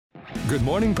Good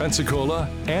morning, Pensacola.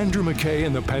 Andrew McKay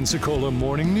in the Pensacola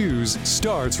Morning News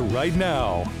starts right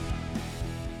now.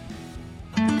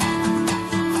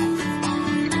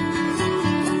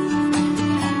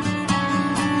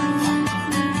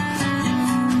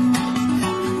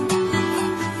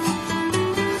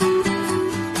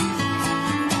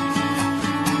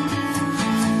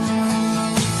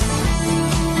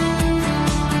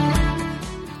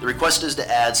 The request is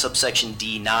to add subsection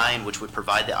D9, which would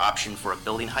provide the option for a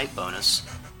building height bonus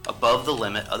above the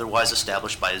limit otherwise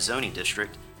established by a zoning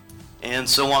district, and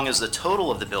so long as the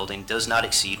total of the building does not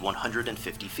exceed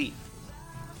 150 feet.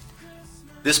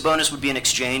 This bonus would be in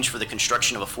exchange for the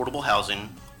construction of affordable housing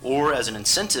or as an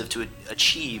incentive to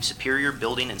achieve superior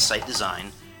building and site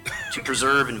design, to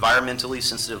preserve environmentally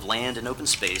sensitive land and open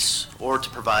space, or to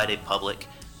provide a public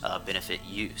benefit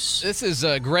use. This is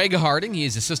Greg Harding. He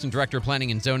is Assistant Director of Planning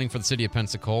and Zoning for the City of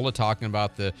Pensacola, talking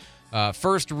about the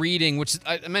first reading, which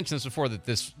I mentioned this before, that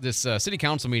this City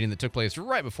Council meeting that took place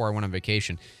right before I went on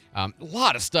vacation. A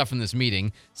lot of stuff in this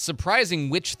meeting.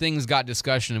 Surprising which things got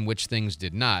discussion and which things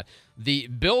did not. The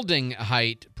building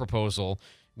height proposal,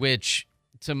 which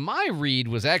to my read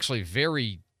was actually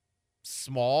very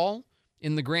small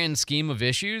in the grand scheme of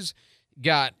issues,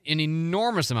 got an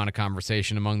enormous amount of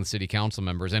conversation among the city council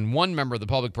members. And one member of the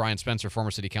public, Brian Spencer,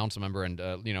 former city council member and,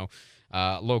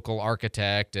 local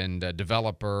architect and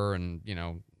developer, and,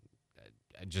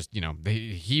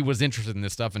 he was interested in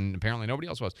this stuff, and apparently nobody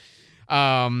else was.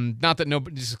 Not that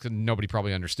nobody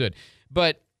probably understood.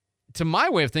 But to my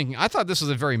way of thinking, I thought this was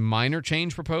a very minor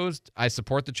change proposed. I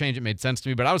support the change. It made sense to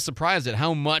me, but I was surprised at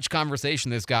how much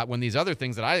conversation this got when these other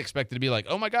things that I expected to be like,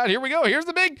 oh my God, here we go. Here's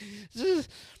the big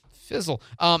fizzle.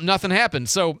 Nothing happened.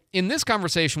 So in this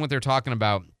conversation, what they're talking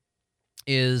about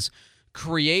is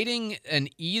creating an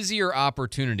easier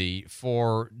opportunity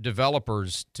for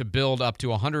developers to build up to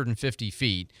 150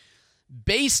 feet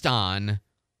based on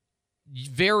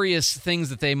various things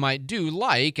that they might do,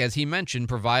 like, as he mentioned,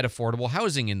 provide affordable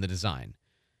housing in the design,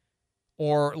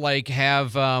 or like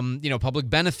have, public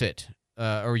benefit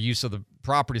or use of the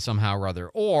property somehow or other,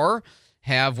 or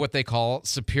have what they call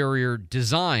superior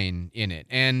design in it.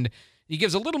 And he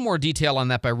gives a little more detail on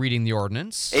that by reading the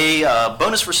ordinance. A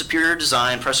bonus for superior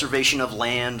design, preservation of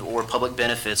land, or public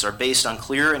benefits are based on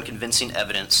clear and convincing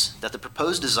evidence that the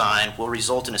proposed design will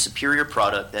result in a superior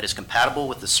product that is compatible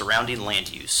with the surrounding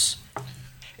land use,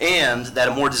 and that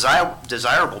a more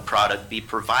desirable product be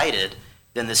provided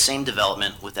than the same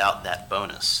development without that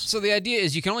bonus. So the idea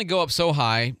is you can only go up so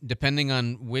high depending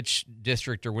on which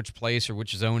district or which place or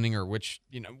which zoning or which,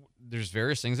 there's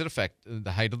various things that affect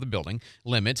the height of the building,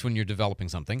 limits when you're developing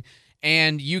something.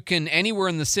 And you can, anywhere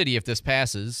in the city, if this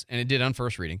passes, and it did on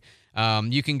first reading,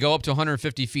 you can go up to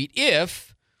 150 feet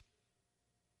if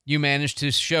you manage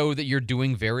to show that you're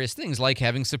doing various things, like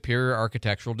having superior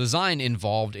architectural design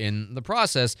involved in the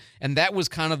process. And that was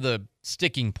kind of the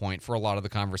sticking point for a lot of the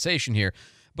conversation here.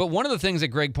 But one of the things that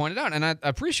Greg pointed out, and I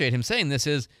appreciate him saying this,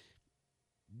 is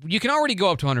you can already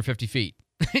go up to 150 feet.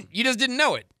 You just didn't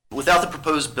know it. Without the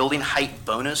proposed building height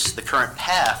bonus, the current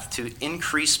path to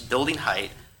increase building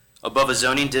height above a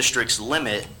zoning district's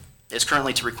limit is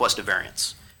currently to request a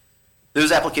variance.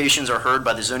 Those applications are heard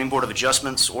by the Zoning Board of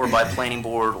Adjustments or by Planning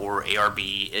Board or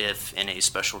ARB if in a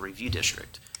special review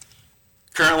district.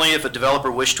 Currently, if a developer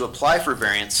wished to apply for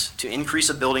variance to increase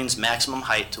a building's maximum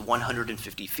height to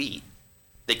 150 feet,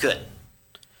 they could.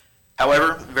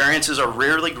 However, variances are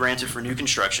rarely granted for new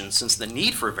construction since the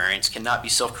need for a variance cannot be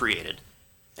self-created,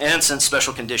 and since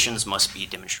special conditions must be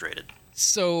demonstrated.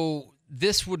 So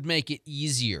this would make it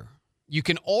easier. You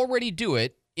can already do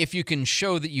it if you can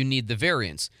show that you need the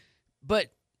variance.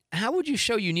 But how would you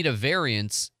show you need a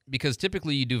variance? Because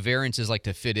typically you do variances like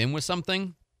to fit in with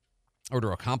something or to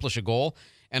accomplish a goal.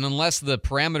 And unless the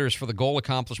parameters for the goal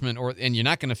accomplishment, and you're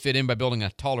not going to fit in by building a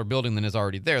taller building than is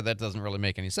already there, that doesn't really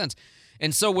make any sense.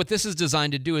 And so what this is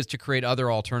designed to do is to create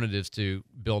other alternatives to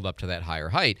build up to that higher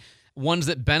height. Ones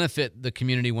that benefit the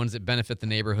community, ones that benefit the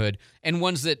neighborhood, and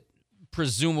ones that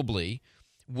presumably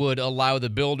would allow the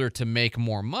builder to make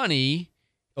more money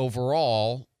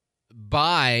overall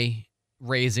by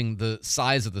raising the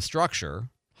size of the structure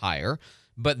higher,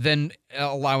 but then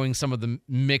allowing some of the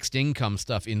mixed income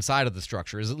stuff inside of the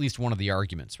structure is at least one of the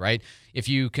arguments, right? If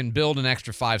you can build an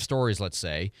extra 5 stories, let's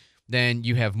say, then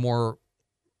you have more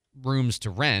rooms to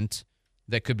rent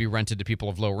that could be rented to people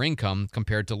of lower income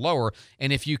compared to lower.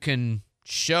 And if you can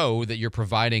show that you're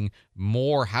providing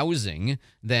more housing,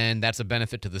 then that's a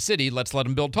benefit to the city. Let's let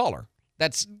them build taller.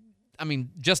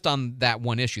 Just on that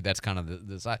one issue, that's kind of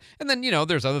the side. And then,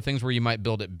 there's other things where you might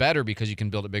build it better because you can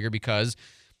build it bigger, because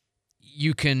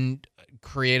you can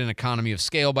create an economy of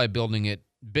scale by building it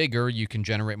bigger, you can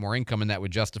generate more income, and that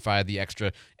would justify the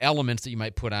extra elements that you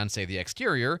might put on, say, the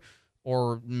exterior,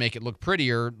 or make it look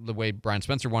prettier the way Brian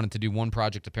Spencer wanted to do one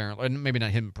project, apparently, and maybe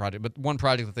not him project, but one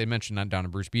project that they mentioned down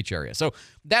in Bruce Beach area. So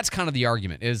that's kind of the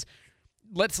argument, is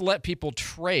let's let people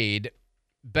trade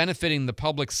benefiting the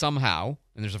public somehow,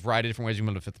 and there's a variety of different ways you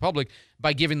can benefit the public,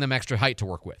 by giving them extra height to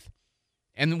work with,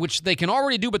 and which they can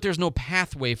already do, but there's no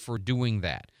pathway for doing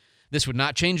that. This would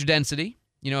not change density.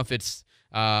 If it's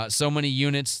so many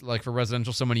units, like for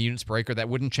residential, so many units per acre, that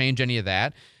wouldn't change any of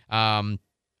that.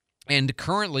 And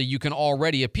currently, you can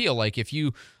already appeal. Like if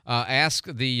you ask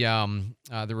the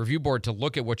review board to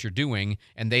look at what you're doing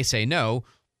and they say no,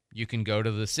 you can go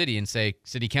to the city and say,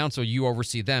 City Council, you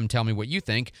oversee them, tell me what you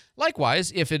think.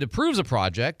 Likewise, if it approves a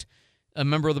project, a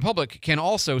member of the public can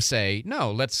also say,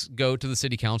 no, let's go to the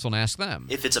City Council and ask them.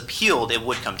 If it's appealed, it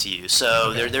would come to you.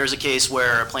 So there's a case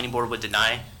where a planning board would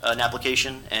deny an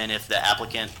application, and if the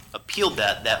applicant appealed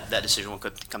that decision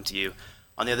would come to you.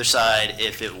 On the other side,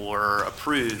 if it were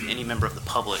approved, any member of the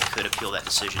public could appeal that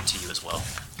decision to you as well.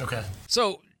 Okay.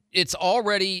 So it's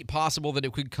already possible that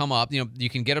it could come up. You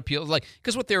can get appeals,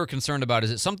 because what they were concerned about is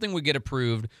that something would get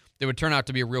approved that would turn out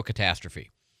to be a real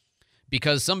catastrophe.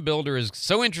 Because some builder is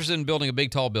so interested in building a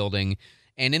big, tall building,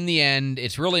 and in the end,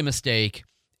 it's really a mistake,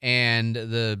 and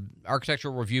the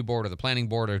architectural review board or the planning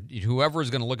board or whoever is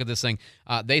going to look at this thing,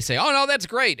 they say, oh, no, that's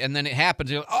great, and then it happens.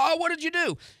 You're like, oh, what did you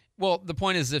do? Well, the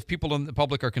point is, if people in the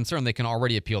public are concerned, they can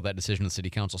already appeal that decision to the City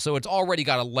Council. So it's already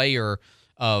got a layer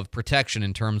of protection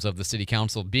in terms of the City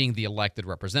Council being the elected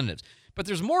representatives. But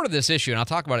there's more to this issue, and I'll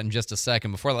talk about it in just a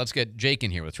second. Before that, let's get Jake in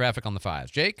here with Traffic on the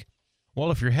Fives. Jake? Well,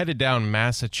 if you're headed down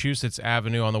Massachusetts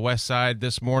Avenue on the west side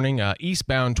this morning,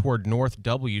 eastbound toward North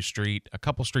W Street, a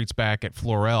couple streets back at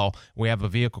Florell, we have a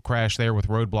vehicle crash there with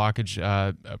road blockage.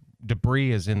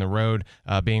 Debris is in the road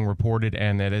being reported,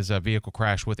 and that is a vehicle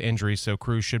crash with injuries, so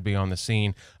crews should be on the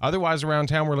scene. Otherwise, around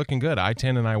town, we're looking good.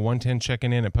 I-10 and I-110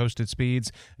 checking in at posted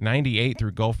speeds. 98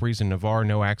 through Gulf Breeze and Navarre,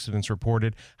 no accidents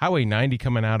reported. Highway 90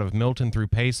 coming out of Milton through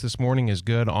Pace this morning is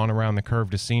good on around the curve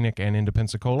to Scenic and into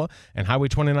Pensacola. And Highway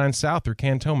 29 south through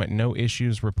Cantonment, no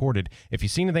issues reported. If you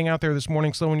see anything out there this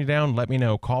morning slowing you down, let me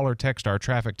know. Call or text our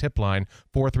traffic tip line,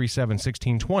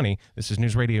 437-1620. This is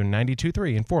News Radio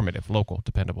 92.3, informative, local,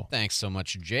 dependable. Thanks so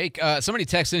much, Jake. Somebody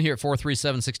texted in here at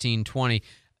 437-1620.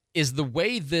 Is the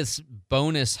way this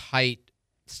bonus height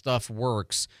stuff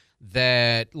works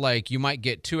that, you might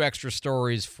get 2 extra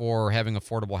stories for having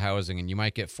affordable housing, and you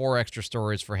might get 4 extra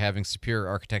stories for having superior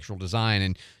architectural design,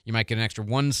 and you might get an extra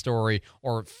 1 story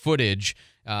or footage,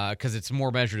 because it's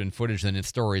more measured in footage than in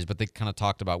stories, but they kind of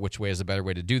talked about which way is a better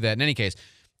way to do that. In any case,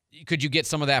 could you get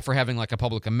some of that for having a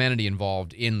public amenity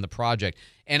involved in the project?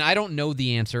 And I don't know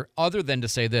the answer other than to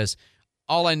say this.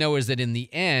 All I know is that in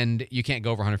the end, you can't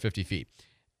go over 150 feet.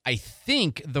 I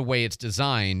think the way it's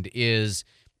designed is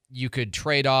you could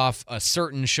trade off a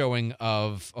certain showing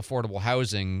of affordable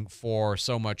housing for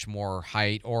so much more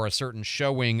height, or a certain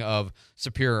showing of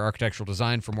superior architectural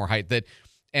design for more height,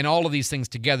 and all of these things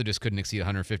together just couldn't exceed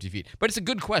 150 feet. But it's a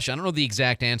good question. I don't know the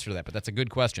exact answer to that, but that's a good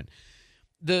question.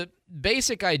 The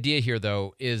basic idea here,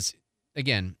 though, is,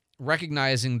 again,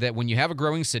 recognizing that when you have a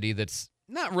growing city that's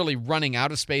not really running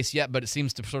out of space yet, but it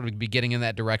seems to sort of be getting in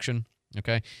that direction,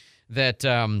 okay, that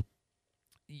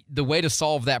the way to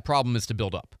solve that problem is to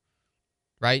build up,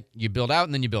 right? You build out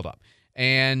and then you build up.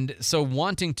 And so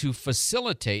wanting to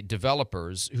facilitate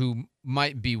developers who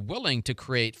might be willing to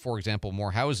create, for example,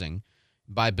 more housing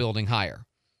by building higher.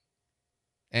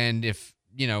 And if,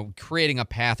 creating a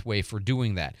pathway for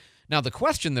doing that. Now, the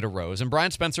question that arose, and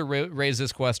Brian Spencer raised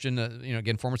this question,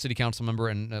 again, former city council member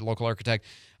and local architect,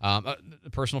 a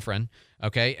personal friend,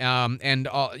 okay,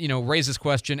 raised this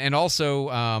question, and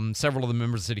also several of the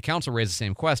members of the city council raised the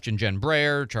same question. Jen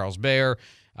Breyer, Charles Baer,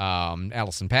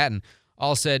 Allison Patton,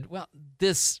 all said, well,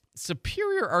 this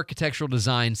superior architectural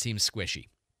design seems squishy.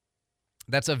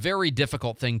 That's a very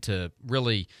difficult thing to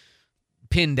really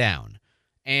pin down.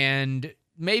 And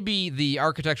maybe the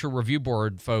architectural review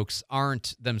board folks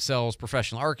aren't themselves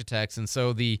professional architects, and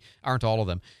so aren't all of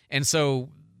them. And so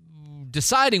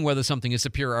deciding whether something is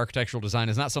superior architectural design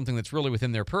is not something that's really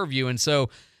within their purview. And so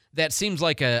that seems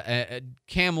like a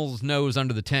camel's nose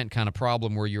under the tent kind of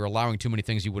problem, where you're allowing too many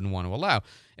things you wouldn't want to allow.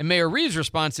 And Mayor Reed's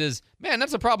response is, man,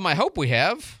 that's a problem I hope we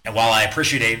have. And while I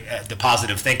appreciate the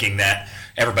positive thinking that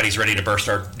everybody's ready to burst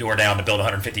our door down to build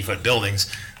 150-foot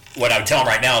buildings, what I would tell them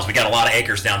right now is we got a lot of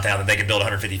acres downtown that they can build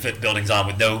 150-foot buildings on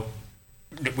with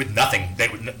nothing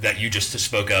that you just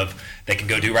spoke of. They can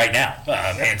go do right now,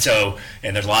 and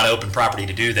there's a lot of open property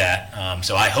to do that.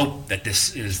 So I hope that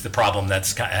this is the problem.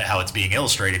 That's how it's being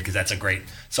illustrated, because that's a great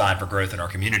sign for growth in our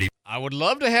community. I would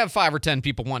love to have 5 or 10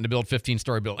 people wanting to build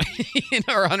 15-story building,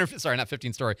 or 100. Sorry, not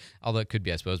 15-story, although it could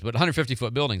be, I suppose, but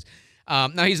 150-foot buildings.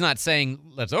 Now, he's not saying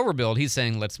let's overbuild. He's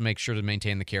saying let's make sure to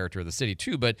maintain the character of the city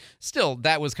too. But still,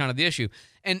 that was kind of the issue.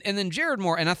 And then Jared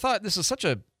Moore, and I thought this is such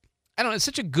a, I don't know, it's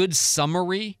such a good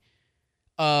summary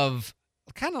of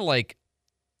kind of like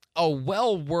a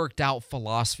well-worked-out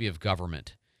philosophy of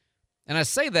government. And I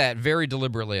say that very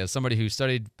deliberately as somebody who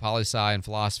studied poli-sci and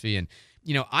philosophy. And,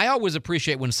 you know, I always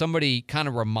appreciate when somebody kind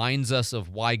of reminds us of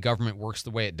why government works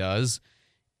the way it does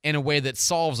in a way that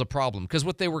solves a problem. Because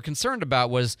what they were concerned about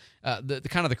was the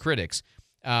kind of the critics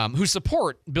who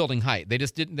support building height.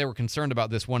 They were concerned about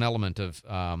this one element of,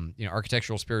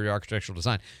 architectural spirit, architectural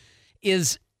design,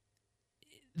 is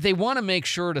they want to make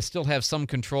sure to still have some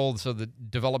control so the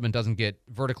development doesn't get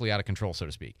vertically out of control, so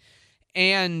to speak.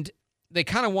 And they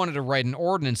kind of wanted to write an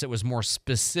ordinance that was more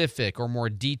specific or more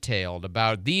detailed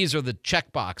about these are the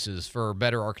check boxes for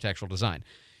better architectural design.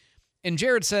 And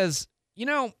Jared says, you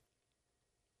know,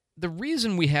 the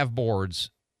reason we have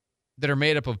boards that are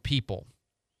made up of people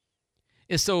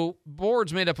is so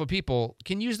boards made up of people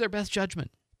can use their best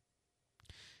judgment.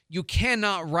 You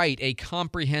cannot write a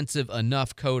comprehensive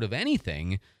enough code of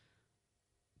anything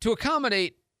to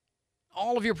accommodate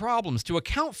all of your problems, to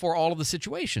account for all of the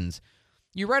situations.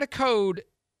 You write a code,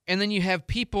 and then you have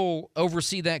people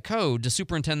oversee that code, to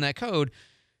superintend that code,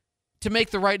 to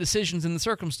make the right decisions in the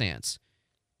circumstance.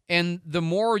 And the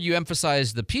more you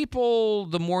emphasize the people,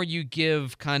 the more you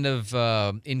give kind of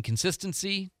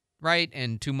inconsistency, right,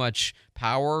 and too much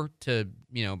power to,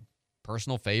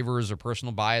 personal favors or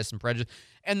personal bias and prejudice.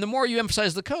 And the more you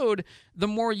emphasize the code, the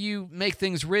more you make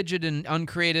things rigid and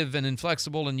uncreative and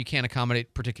inflexible, and you can't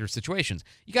accommodate particular situations.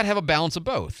 You got to have a balance of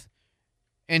both.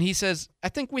 And he says, I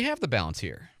think we have the balance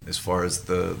here. As far as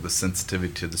the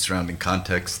sensitivity to the surrounding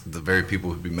context, the very people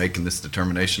who would be making this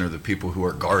determination are the people who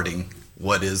are guarding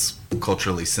what is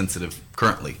culturally sensitive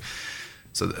currently.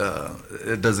 So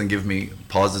it doesn't give me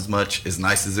pause as much, as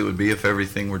nice as it would be if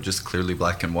everything were just clearly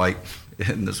black and white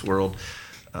in this world.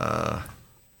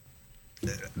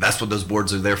 That's what those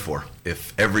boards are there for.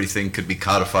 If everything could be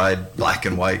codified, black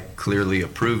and white, clearly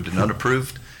approved and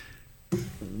unapproved,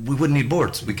 we wouldn't need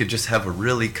boards. We could just have a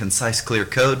really concise, clear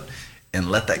code and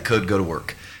let that code go to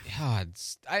work. Yeah,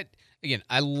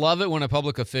 I love it when a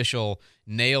public official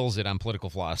nails it on political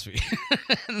philosophy.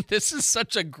 This is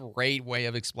such a great way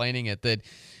of explaining it, that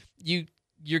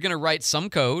you're going to write some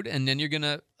code, and then you're going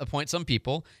to appoint some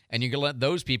people, and you're going to let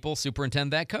those people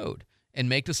superintend that code and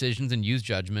make decisions and use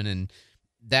judgment, and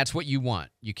that's what you want.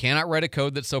 You cannot write a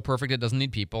code that's so perfect it doesn't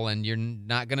need people, and you're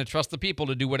not going to trust the people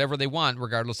to do whatever they want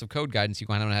regardless of code guidance. You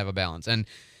kind of have a balance. And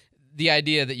the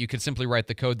idea that you could simply write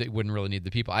the code that wouldn't really need the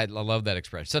people, I love that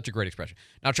expression. Such a great expression.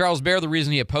 Now, Charles Baer, the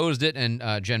reason he opposed it, and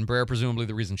Jen Brer, presumably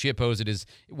the reason she opposed it, is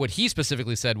what he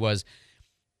specifically said was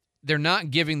they're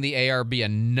not giving the ARB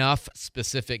enough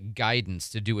specific guidance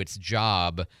to do its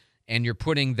job, and you're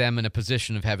putting them in a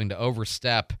position of having to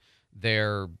overstep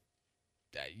their,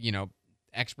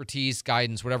 expertise,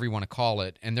 guidance, whatever you want to call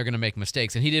it, and they're going to make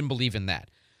mistakes. And he didn't believe in that.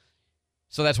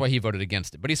 So that's why he voted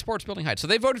against it. But he supports building height. So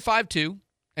they voted 5-2.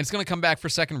 And it's going to come back for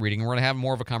second reading. We're going to have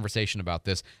more of a conversation about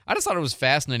this. I just thought it was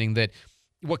fascinating that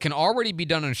what can already be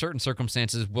done in certain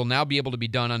circumstances will now be able to be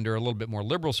done under a little bit more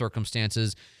liberal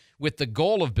circumstances with the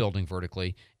goal of building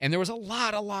vertically. And there was a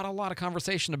lot of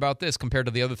conversation about this compared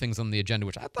to the other things on the agenda,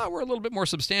 which I thought were a little bit more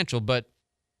substantial, but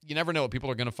you never know what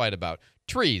people are going to fight about.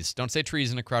 Trees. Don't say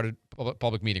trees in a crowded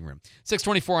public meeting room.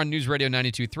 624 on News Radio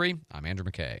 92.3. I'm Andrew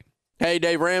McKay. Hey,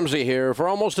 Dave Ramsey here. For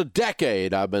almost a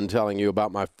decade, I've been telling you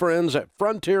about my friends at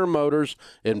Frontier Motors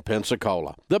in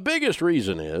Pensacola. The biggest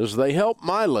reason is they help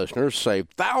my listeners save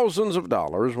thousands of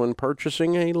dollars when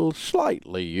purchasing a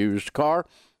slightly used car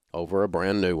over a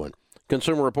brand new one.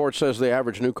 Consumer Reports says the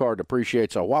average new car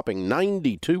depreciates a whopping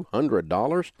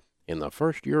 $9,200 in the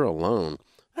first year alone.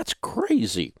 That's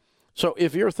crazy. So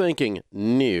if you're thinking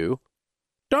new,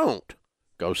 don't.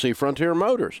 Go see Frontier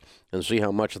Motors and see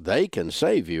how much they can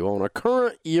save you on a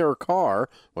current year car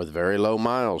with very low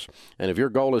miles. And if your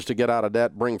goal is to get out of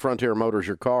debt, bring Frontier Motors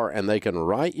your car and they can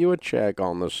write you a check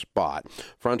on the spot.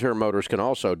 Frontier Motors can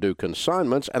also do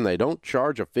consignments and they don't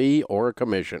charge a fee or a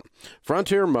commission.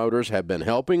 Frontier Motors have been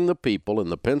helping the people in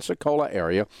the Pensacola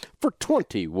area for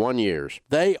 21 years.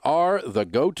 They are the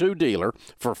go-to dealer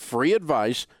for free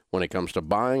advice when it comes to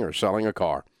buying or selling a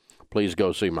car. Please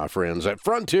go see my friends at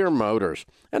Frontier Motors.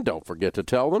 And don't forget to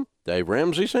tell them Dave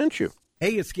Ramsey sent you.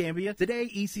 Hey, Escambia. Today,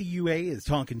 ECUA is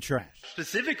talking trash,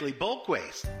 specifically bulk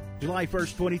waste. July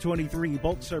 1st, 2023,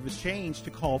 bulk service changed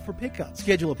to call for pickup.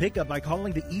 Schedule a pickup by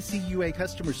calling the ECUA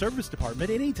Customer Service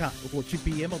Department anytime before 2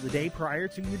 p.m. on the day prior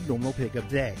to your normal pickup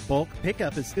day. Bulk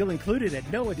pickup is still included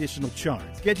at no additional charge.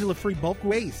 Schedule a free bulk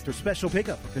waste or special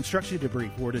pickup for construction debris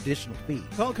for an additional fee.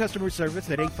 Call customer service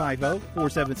at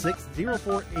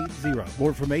 850-476-0480. More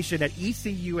information at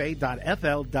ecua.fl.gov.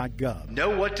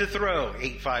 Know what to throw,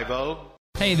 850.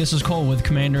 Hey, this is Cole with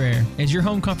Commander Air. Is your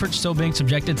home comfort still being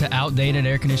subjected to outdated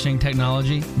air conditioning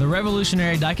technology? The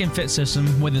revolutionary Daikin Fit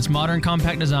system, with its modern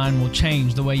compact design, will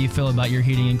change the way you feel about your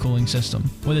heating and cooling system.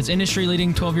 With its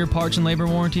industry-leading 12-year parts and labor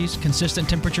warranties, consistent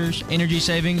temperatures, energy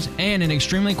savings, and an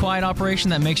extremely quiet operation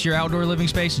that makes your outdoor living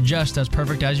space just as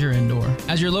perfect as your indoor.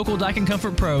 As your local Daikin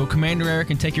Comfort Pro, Commander Air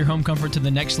can take your home comfort to the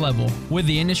next level with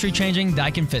the industry-changing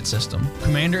Daikin Fit system.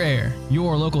 Commander Air,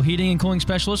 your local heating and cooling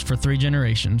specialist for 3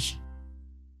 generations.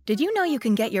 Did you know you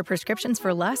can get your prescriptions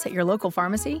for less at your local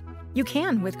pharmacy? You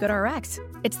can with GoodRx.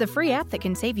 It's the free app that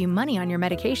can save you money on your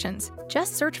medications.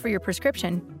 Just search for your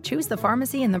prescription, choose the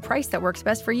pharmacy and the price that works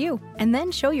best for you, and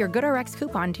then show your GoodRx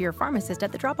coupon to your pharmacist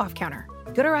at the drop-off counter.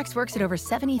 GoodRx works at over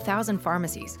 70,000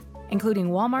 pharmacies, including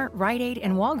Walmart, Rite Aid,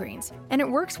 and Walgreens, and it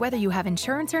works whether you have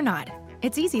insurance or not.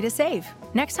 It's easy to save.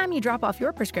 Next time you drop off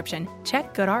your prescription,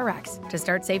 check GoodRx. To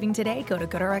start saving today, go to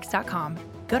GoodRx.com.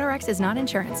 GoodRx is not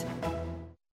insurance.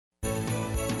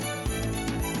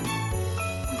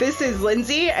 This is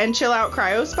Lindsay and Chill Out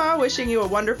Cryo Spa wishing you a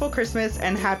wonderful Christmas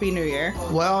and Happy New Year.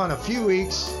 Well, in a few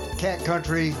weeks, Cat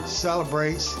Country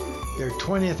celebrates their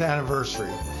 20th anniversary.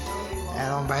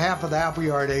 And on behalf of the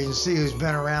Appleyard Agency, who's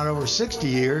been around over 60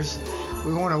 years,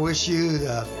 we want to wish you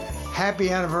the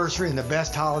happy anniversary and the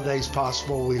best holidays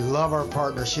possible. We love our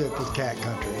partnership with Cat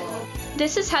Country.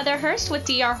 This is Heather Hurst with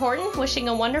D.R. Horton wishing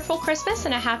a wonderful Christmas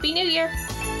and a Happy New Year.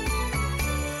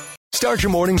 Start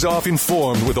your mornings off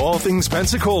informed with all things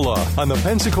Pensacola on the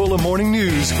Pensacola Morning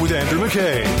News with Andrew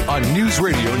McKay on News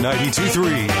Radio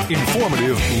 92.3.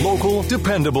 Informative, local,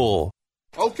 dependable.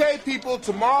 Okay, people,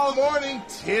 tomorrow morning,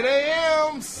 10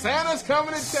 a.m., Santa's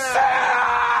coming to town.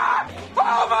 Santa!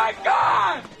 Oh, my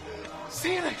God!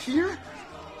 Santa here?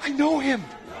 I know him.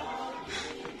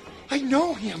 I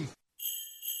know him.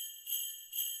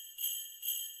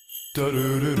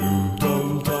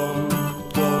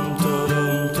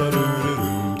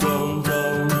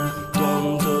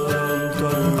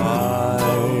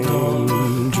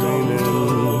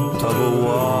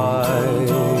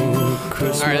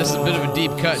 All right, this is a bit of a deep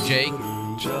cut, Jake.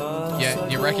 Yeah,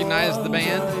 you recognize the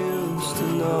band?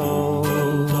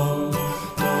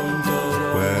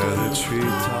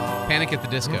 Panic at the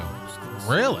Disco.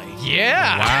 Really?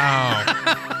 Yeah. Wow.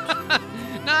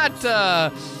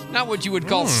 Not what you would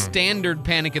call standard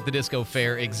Panic at the Disco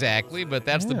fare exactly, but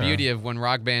that's the beauty of when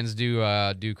rock bands do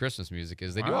Christmas music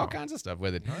is they do all kinds of stuff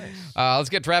with it. Nice. Let's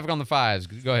get traffic on the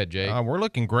 5s. Go ahead, Jake. We're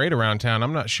looking great around town.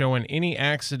 I'm not showing any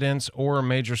accidents or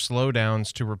major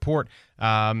slowdowns to report.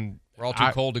 We're all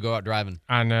too cold to go out driving.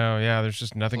 I know, yeah. There's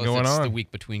just nothing going on. It's the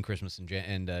week between Christmas and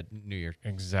New Year.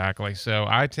 Exactly. So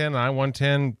I-10 and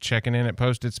I-110 checking in at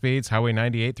posted speeds. Highway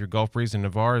 98 through Gulf Breeze and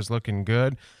Navarre is looking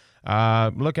good.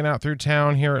 Looking out through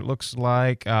town here, it looks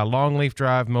like Longleaf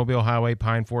Drive, Mobile Highway,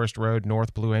 Pine Forest Road,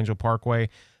 North Blue Angel Parkway,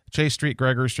 Chase Street,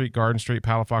 Gregory Street, Garden Street,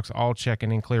 Palafox, all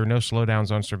checking in clear. No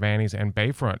slowdowns on Cervantes, and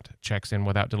Bayfront checks in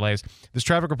without delays. This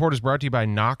traffic report is brought to you by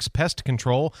Knox Pest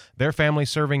Control. Their family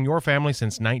serving your family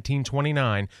since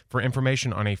 1929. For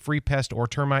information on a free pest or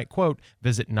termite quote,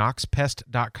 visit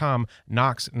knoxpest.com.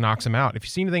 Knox knocks them out. If you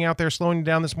see anything out there slowing you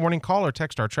down this morning, call or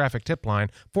text our traffic tip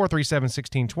line,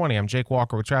 437-1620. I'm Jake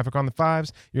Walker with Traffic on the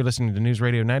 5s. You're listening to News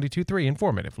Radio 92.3,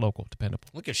 informative, local, dependable.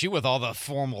 Look at you with all the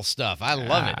formal stuff. I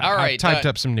love it. All right. I typed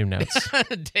up some new notes.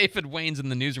 David Wayne's in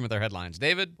the newsroom with our headlines.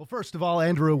 David? Well, first of all,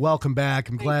 Andrew, welcome back.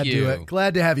 I'm glad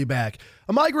to have you back.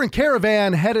 A migrant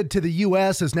caravan headed to the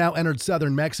U.S. has now entered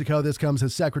southern Mexico. This comes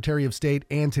as Secretary of State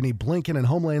Antony Blinken and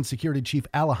Homeland Security Chief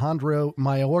Alejandro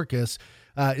Mayorkas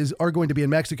are going to be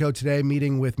in Mexico today,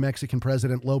 meeting with Mexican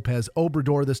President Lopez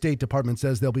Obrador. The State Department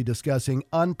says they'll be discussing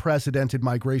unprecedented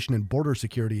migration and border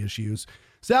security issues.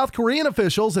 South Korean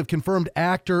officials have confirmed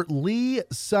actor Lee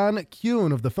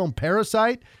Sun-kyun of the film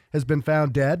Parasite has been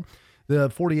found dead. The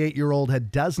 48-year-old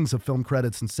had dozens of film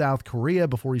credits in South Korea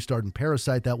before he starred in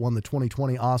Parasite. That won the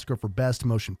 2020 Oscar for Best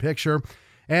Motion Picture.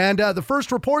 And the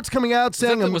first reports coming out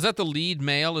saying... Was that the lead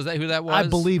male? Is that who that was? I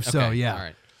believe so, okay. yeah. All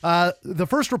right. The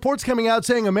first reports coming out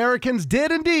saying Americans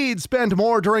did indeed spend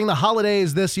more during the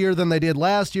holidays this year than they did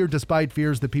last year, despite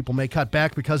fears that people may cut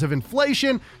back because of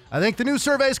inflation. I think the new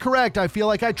survey is correct. I feel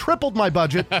like I tripled my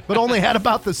budget, but only had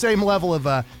about the same level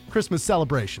of Christmas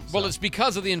celebrations. Well, it's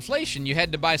because of the inflation. You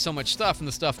had to buy so much stuff, and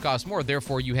the stuff cost more.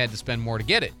 Therefore, you had to spend more to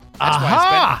get it. That's why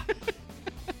I spent.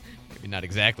 Maybe not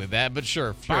exactly that, but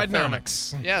sure.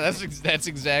 Bidenomics. Yeah, that's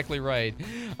exactly right.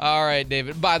 All right,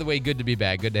 David. By the way, good to be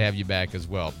back. Good to have you back as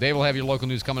well. Dave will have your local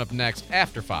news coming up next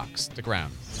after Fox. Stick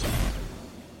around.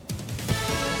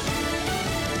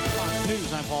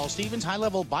 News, I'm Paul Stevens.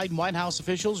 High-level Biden White House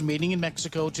officials meeting in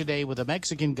Mexico today with the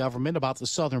Mexican government about the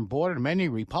southern border. Many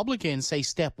Republicans say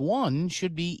step one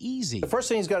should be easy. The first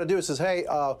thing he's got to do is say,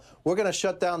 hey, we're going to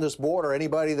shut down this border.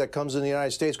 Anybody that comes in the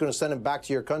United States, going to send them back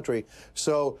to your country.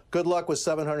 So good luck with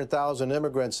 700,000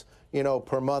 immigrants,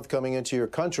 per month coming into your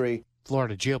country.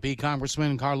 Florida GOP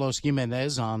Congressman Carlos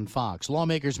Gimenez on Fox.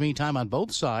 Lawmakers, meantime, on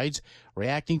both sides,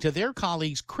 reacting to their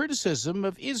colleagues' criticism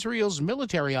of Israel's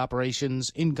military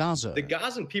operations in Gaza. The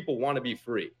Gazan people want to be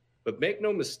free, but make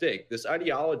no mistake, this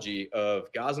ideology of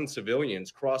Gazan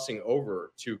civilians crossing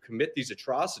over to commit these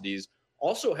atrocities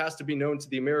also has to be known to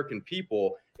the American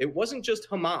people. It wasn't just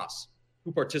Hamas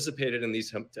who participated in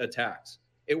these attacks.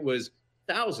 It was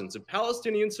thousands of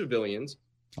Palestinian civilians.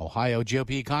 Ohio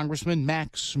GOP Congressman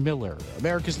Max Miller.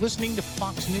 America's listening to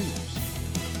Fox News.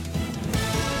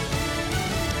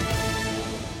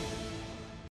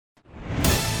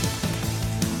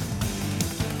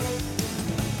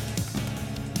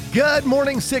 Good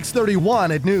morning,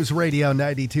 6:31 at News Radio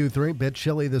 92.3. Bit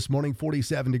chilly this morning,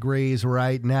 47 degrees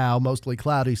right now. Mostly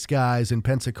cloudy skies in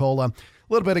Pensacola.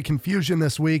 A little bit of confusion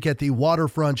this week at the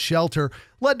waterfront shelter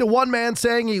led to one man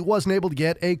saying he wasn't able to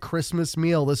get a Christmas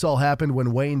meal. This all happened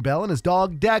when Wayne Bell and his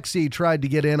dog Dexy tried to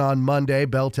get in on Monday.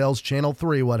 Bell tells Channel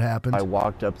 3 what happened. I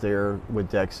walked up there with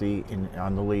Dexy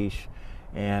on the leash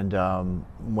and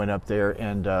went up there,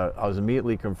 and I was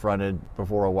immediately confronted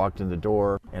before I walked in the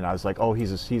door, and I was like, oh,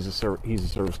 he's a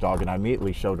service dog, and I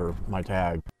immediately showed her my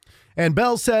tag. And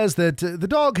Bell says that the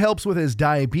dog helps with his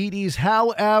diabetes.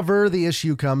 However, the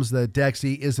issue comes that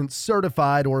Dexy isn't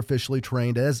certified or officially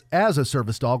trained as a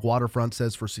service dog. Waterfront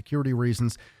says for security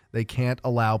reasons, they can't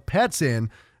allow pets in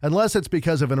unless it's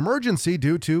because of an emergency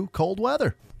due to cold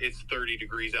weather. It's 30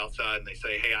 degrees outside and they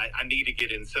say, hey, I need to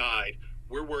get inside.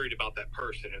 We're worried about that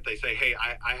person. If they say, hey,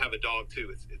 I have a dog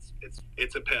too,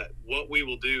 it's a pet. What we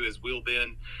will do is we'll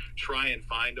then try and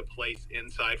find a place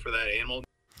inside for that animal.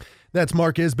 That's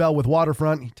Mark Isbell with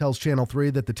Waterfront. He tells Channel 3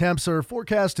 that the temps are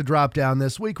forecast to drop down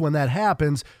this week. When that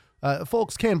happens,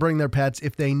 folks can bring their pets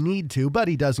if they need to, but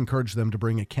he does encourage them to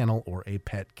bring a kennel or a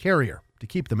pet carrier to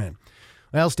keep them in.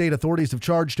 Well, state authorities have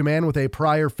charged a man with a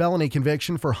prior felony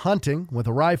conviction for hunting with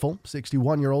a rifle.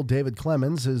 61-year-old David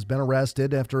Clemens has been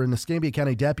arrested after an Escambia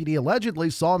County deputy allegedly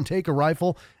saw him take a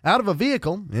rifle out of a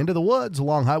vehicle into the woods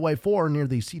along Highway 4 near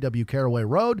the C.W. Caraway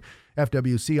Road.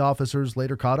 FWC officers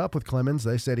later caught up with Clemens.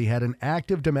 They said he had an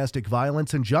active domestic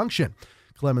violence injunction.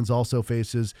 Clemens also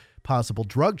faces possible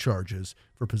drug charges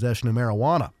for possession of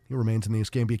marijuana. He remains in the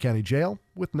Escambia County Jail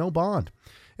with no bond.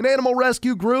 An animal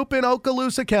rescue group in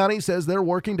Okaloosa County says they're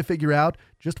working to figure out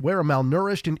just where a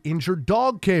malnourished and injured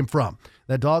dog came from.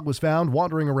 That dog was found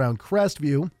wandering around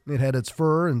Crestview. It had its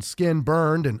fur and skin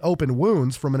burned and open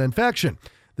wounds from an infection.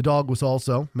 The dog was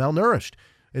also malnourished.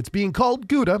 It's being called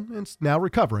Gouda and it's now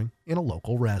recovering in a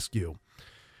local rescue.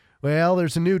 Well,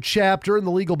 there's a new chapter in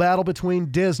the legal battle between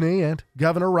Disney and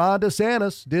Governor Ron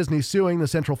DeSantis. Disney suing the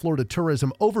Central Florida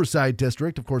Tourism Oversight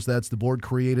District. Of course, that's the board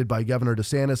created by Governor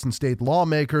DeSantis and state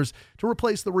lawmakers to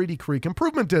replace the Reedy Creek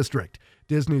Improvement District.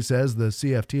 Disney says the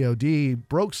CFTOD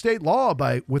broke state law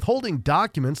by withholding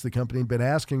documents the company had been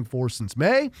asking for since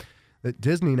May. That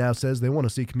Disney now says they want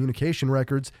to see communication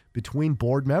records between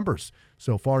board members.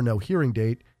 So far, no hearing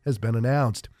date has been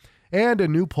announced. And a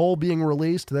new poll being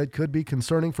released that could be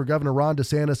concerning for Governor Ron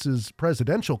DeSantis'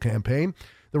 presidential campaign.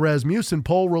 The Rasmussen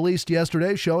poll released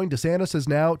yesterday showing DeSantis is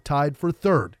now tied for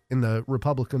third in the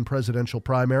Republican presidential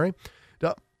primary.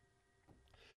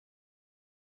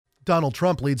 Donald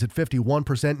Trump leads at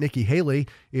 51%. Nikki Haley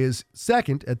is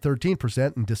second at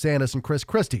 13%, and DeSantis and Chris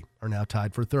Christie are now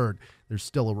tied for third. There's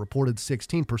still a reported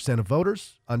 16% of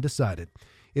voters undecided.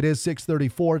 It is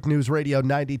 6:34 at News Radio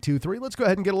 92.3. Let's go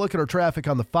ahead and get a look at our traffic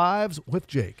on the fives with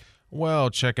Jake. Well,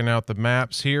 checking out the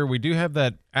maps here, we do have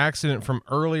that accident from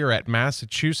earlier at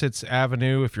Massachusetts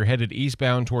Avenue. If you're headed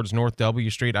eastbound towards North W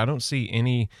Street, I don't see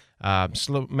any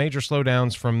Major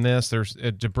slowdowns from this. There's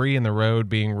debris in the road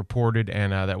being reported,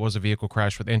 and that was a vehicle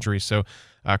crash with injuries. So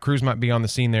crews might be on the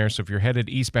scene there. So if you're headed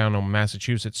eastbound on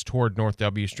Massachusetts toward North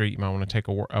W Street, you might want to take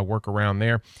a work around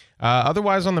there.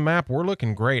 Otherwise on the map, we're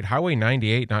looking great. Highway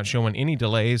 98 not showing any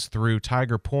delays through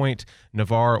Tiger Point,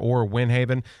 Navarre, or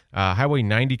Windhaven. Highway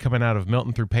 90 coming out of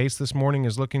Milton through Pace this morning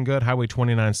is looking good. Highway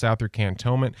 29 south through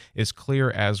Cantonment is clear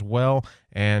as well.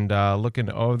 And looking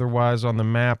otherwise on the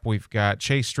map, we've got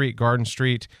Chase Street, Garden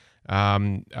Street,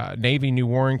 Navy, New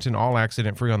Warrington, all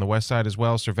accident-free on the west side as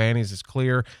well. Cervantes is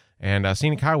clear. And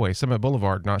Scenic Highway, Summit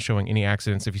Boulevard, not showing any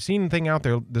accidents. If you see anything out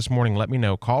there this morning, let me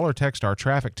know. Call or text our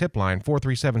traffic tip line,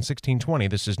 437-1620.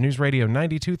 This is News Radio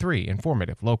 92.3,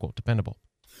 informative, local, dependable.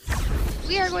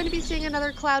 We are going to be seeing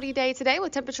another cloudy day today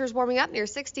with temperatures warming up near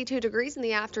 62 degrees in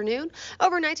the afternoon.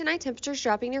 Overnight tonight, temperatures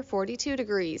dropping near 42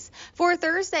 degrees. For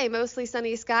Thursday, mostly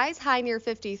sunny skies, high near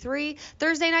 53.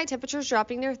 Thursday night, temperatures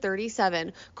dropping near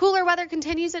 37. Cooler weather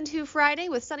continues into Friday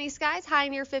with sunny skies, high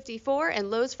near 54, and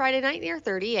lows Friday night near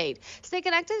 38. Stay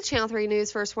connected to Channel 3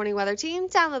 News First Warning Weather Team.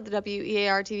 Download the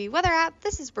WEAR TV weather app.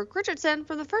 This is Brooke Richardson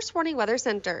from the First Warning Weather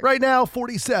Center. Right now,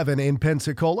 47 in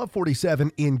Pensacola,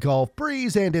 47 in Gulf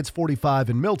Breeze, and it's 45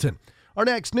 in Milton. Our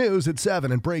next news at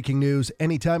 7 and breaking news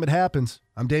anytime it happens.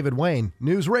 I'm David Wayne,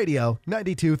 News Radio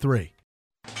 92.3.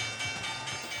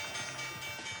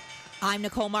 I'm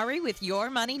Nicole Murray with Your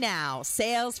Money Now.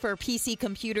 Sales for PC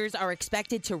computers are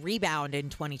expected to rebound in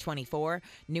 2024.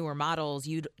 Newer models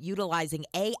utilizing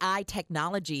AI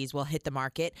technologies will hit the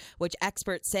market, which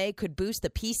experts say could boost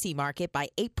the PC market by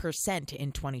 8%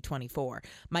 in 2024.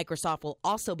 Microsoft will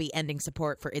also be ending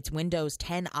support for its Windows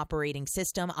 10 operating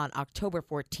system on October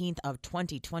 14th of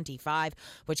 2025,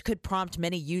 which could prompt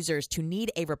many users to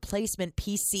need a replacement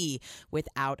PC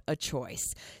without a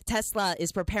choice. Tesla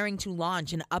is preparing to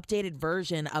launch an updated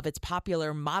version of its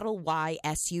popular Model Y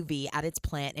SUV at its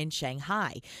plant in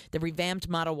Shanghai. The revamped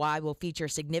Model Y will feature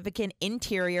significant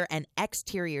interior and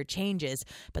exterior changes,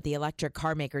 but the electric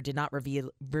car maker did not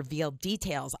reveal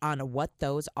details on what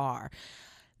those are.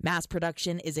 Mass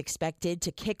production is expected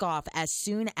to kick off as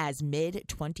soon as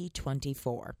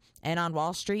mid-2024. And on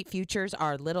Wall Street, futures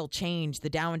are little changed. The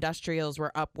Dow Industrials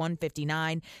were up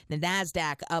 159, the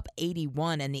NASDAQ up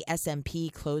 81, and the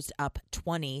S&P closed up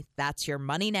 20. That's your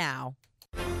money now.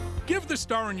 Give the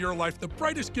star in your life the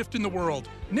brightest gift in the world.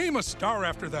 Name a star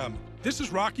after them. This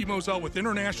is Rocky Moselle with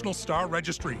International Star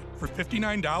Registry. For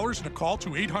 $59 and a call to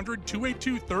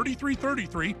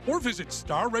 800-282-3333 or visit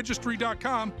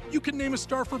starregistry.com, you can name a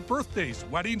star for birthdays,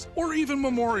 weddings, or even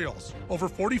memorials. Over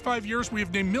 45 years, we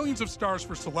have named millions of stars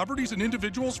for celebrities and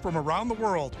individuals from around the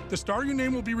world. The star you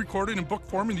name will be recorded in book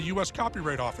form in the U.S.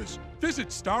 Copyright Office. Visit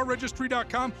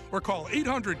starregistry.com or call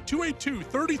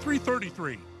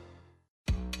 800-282-3333.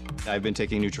 I've been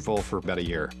taking Nutrafol for about a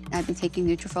year. I've been taking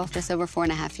Nutrafol just over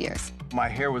 4.5 years. My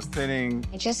hair was thinning.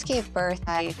 I just gave birth.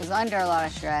 I was under a lot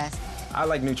of stress. I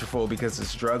like Nutrafol because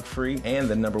it's drug-free and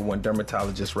the #1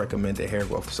 dermatologist recommended hair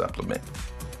growth supplement.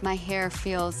 My hair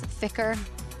feels thicker,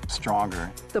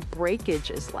 stronger. The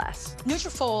breakage is less.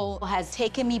 Nutrafol has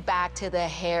taken me back to the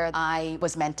hair I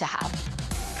was meant to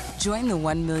have. Join the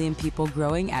 1 million people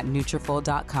growing at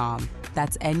Nutrafol.com.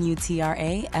 That's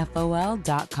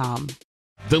Nutrafol.com.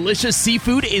 Delicious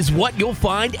seafood is what you'll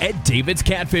find at David's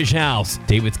Catfish House.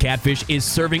 David's Catfish is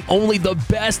serving only the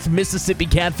best Mississippi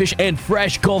catfish and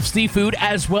fresh Gulf seafood,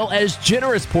 as well as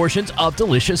generous portions of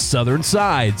delicious southern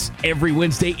sides. Every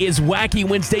Wednesday is Wacky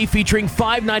Wednesday, featuring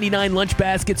 $5.99 lunch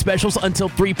basket specials until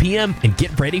 3 p.m. And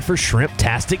get ready for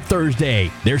Shrimp-tastic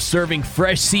Thursday. They're serving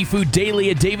fresh seafood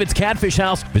daily at David's Catfish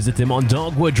House. Visit them on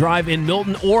Dogwood Drive in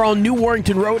Milton or on New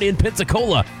Warrington Road in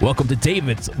Pensacola. Welcome to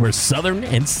David's, where southern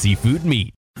and seafood meet.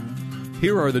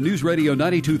 Here are the News Radio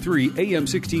 92.3 AM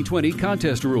 1620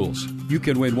 contest rules. You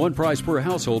can win one prize per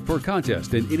household per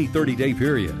contest in any 30-day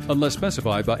period, unless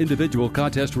specified by individual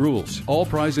contest rules. All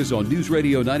prizes on News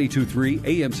Radio 92.3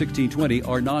 AM 1620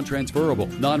 are non-transferable,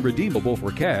 non-redeemable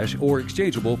for cash, or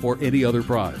exchangeable for any other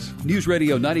prize. News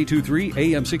Radio 92.3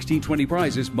 AM 1620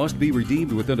 prizes must be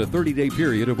redeemed within a 30-day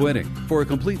period of winning. For a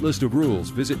complete list of rules,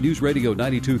 visit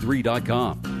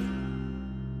newsradio923.com.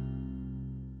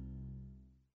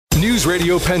 News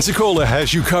Radio Pensacola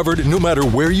has you covered no matter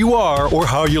where you are or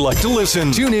how you like to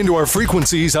listen. Tune into our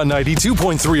frequencies on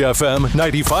 92.3 FM,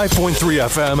 95.3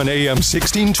 FM, and AM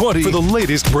 1620 for the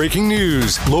latest breaking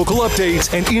news, local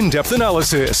updates, and in-depth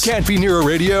analysis. Can't be near a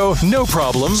radio? No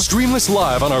problem. Stream us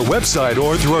live on our website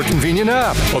or through our convenient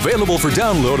app. Available for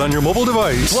download on your mobile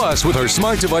device. Plus, with our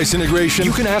smart device integration,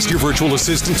 you can ask your virtual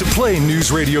assistant to play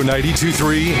News Radio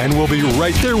 92.3, and we'll be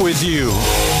right there with you.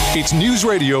 It's News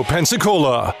Radio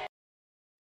Pensacola.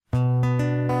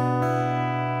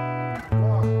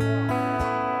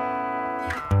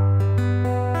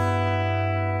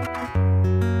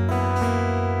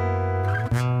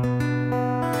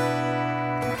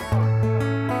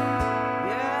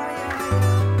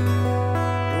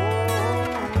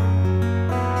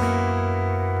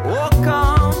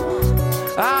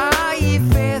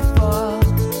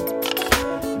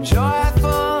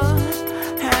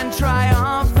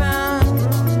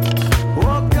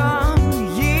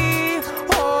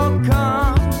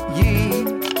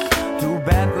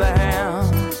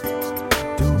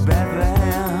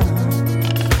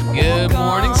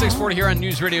 640 here on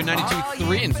News Radio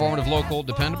 92.3, informative, local,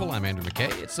 dependable. I'm Andrew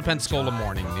McKay. It's the Pensacola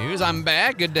Morning News. I'm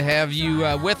back. Good to have you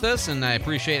with us, and I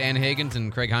appreciate Ann Higgins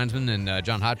and Craig Heinzman and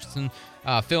John Hutchinson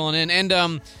filling in.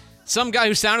 And some guy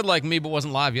who sounded like me but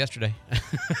wasn't live yesterday.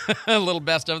 A little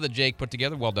best of that Jake put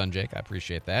together. Well done, Jake. I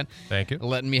appreciate that. Thank you.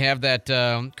 Letting me have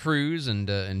that cruise and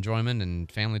enjoyment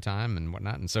and family time and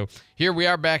whatnot. And so here we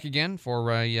are back again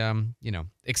for a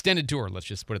extended tour. Let's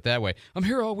just put it that way. I'm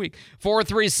here all week.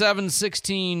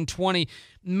 437-1620.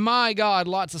 My God,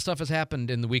 lots of stuff has happened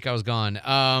in the week I was gone.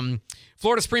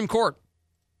 Florida Supreme Court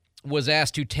was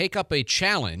asked to take up a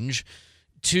challenge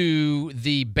to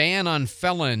the ban on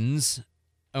felons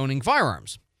owning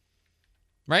firearms,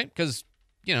 right? Because,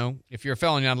 if you're a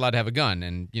felon, you're not allowed to have a gun.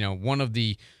 And, one of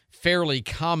the fairly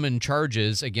common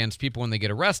charges against people when they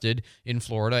get arrested in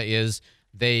Florida is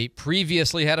they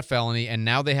previously had a felony and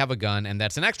now they have a gun, and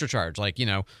that's an extra charge. Like,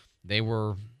 they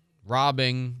were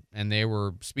robbing and they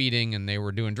were speeding and they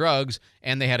were doing drugs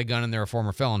and they had a gun and they're a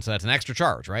former felon, so that's an extra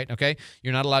charge, right? Okay?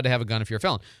 You're not allowed to have a gun if you're a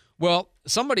felon. Well,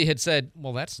 somebody had said,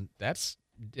 well, that's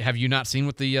have you not seen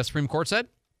what the Supreme Court said?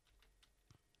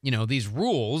 These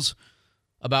rules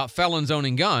about felons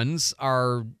owning guns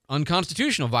are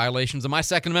unconstitutional violations of my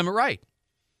Second Amendment right,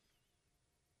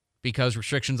 because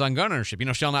restrictions on gun ownership,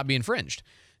 shall not be infringed.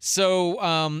 So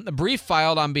a brief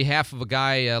filed on behalf of a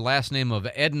guy, last name of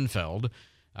Edenfield,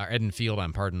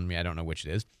 pardon me, I don't know which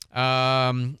it is.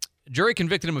 Jury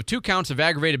convicted him of 2 counts of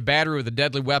aggravated battery with a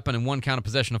deadly weapon and 1 count of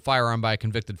possession of firearm by a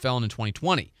convicted felon in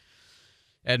 2020.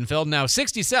 Edenfield, now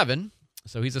 67,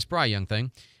 so he's a spry young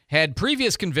thing, had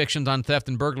previous convictions on theft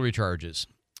and burglary charges.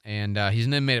 And he's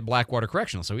an inmate at Blackwater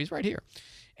Correctional, so he's right here.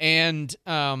 And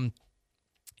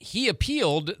he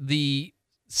appealed the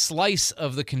slice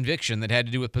of the conviction that had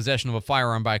to do with possession of a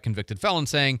firearm by a convicted felon,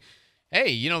 saying,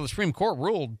 hey, the Supreme Court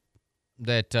ruled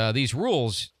that these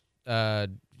rules,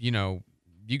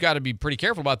 you got to be pretty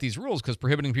careful about these rules because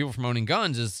prohibiting people from owning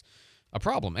guns is a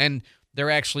problem. And there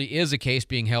actually is a case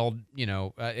being held,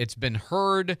 it's been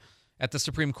heard at the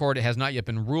Supreme Court. It has not yet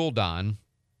been ruled on,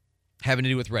 having to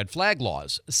do with red flag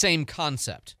laws. Same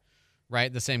concept,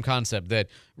 right? The same concept that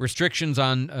restrictions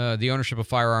on the ownership of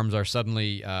firearms are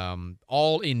suddenly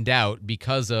all in doubt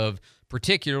because of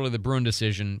particularly the Bruin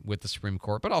decision with the Supreme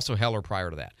Court, but also Heller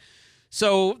prior to that.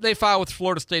 So they filed with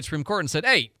Florida State Supreme Court and said,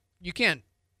 hey, you can't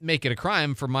make it a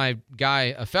crime for my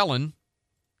guy, a felon,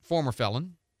 former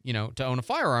felon, to own a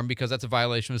firearm because that's a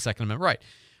violation of the Second Amendment right.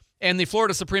 And the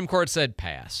Florida Supreme Court said,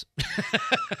 pass.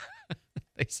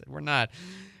 They said, we're not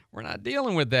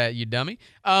dealing with that, you dummy.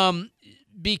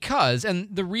 Because, and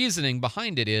the reasoning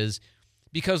behind it is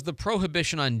because the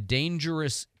prohibition on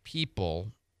dangerous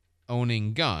people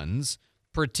owning guns,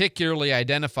 particularly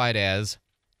identified as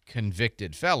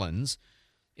convicted felons,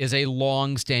 is a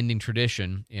long-standing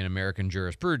tradition in American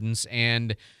jurisprudence.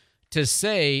 And to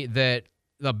say that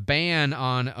the ban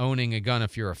on owning a gun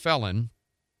if you're a felon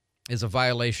is a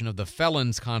violation of the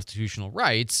felon's constitutional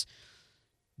rights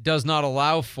does not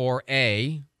allow for,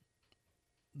 A,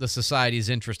 the society's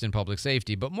interest in public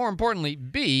safety, but more importantly,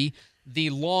 B, the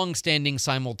long-standing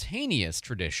simultaneous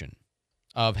tradition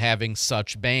of having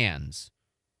such bans.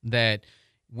 That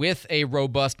with a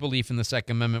robust belief in the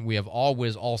Second Amendment, we have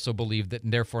always also believed that,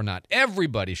 therefore, not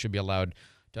everybody should be allowed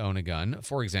to own a gun.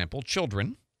 For example,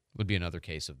 children would be another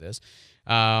case of this.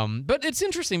 But it's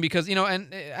interesting because,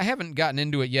 and I haven't gotten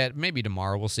into it yet. Maybe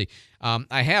tomorrow, we'll see.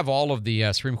 I have all of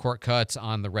the Supreme Court cuts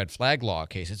on the red flag law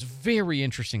case. It's very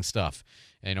interesting stuff,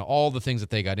 all the things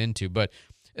that they got into. But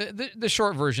the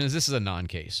short version is this is a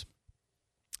non-case.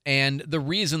 And the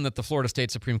reason that the Florida State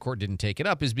Supreme Court didn't take it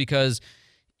up is because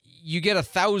you get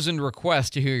 1,000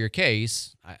 requests to hear your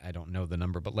case. I don't know the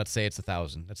number, but let's say it's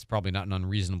 1,000. That's probably not an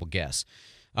unreasonable guess.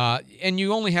 And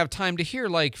you only have time to hear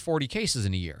like 40 cases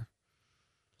in a year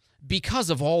because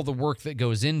of all the work that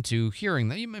goes into hearing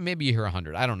that. Maybe you hear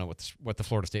 100. I don't know what the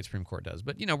Florida State Supreme Court does,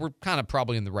 but we're kind of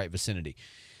probably in the right vicinity.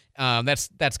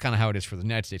 That's kind of how it is for the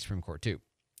United States Supreme Court too.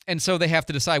 And so they have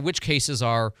to decide which cases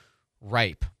are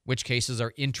ripe, which cases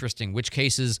are interesting, which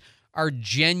cases are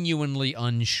genuinely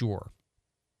unsure,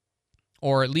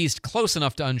 or at least close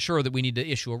enough to unsure that we need to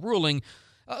issue a ruling.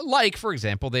 Like, for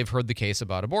example, they've heard the case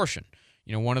about abortion.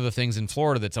 One of the things in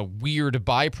Florida that's a weird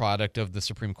byproduct of the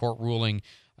Supreme Court ruling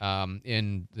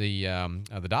in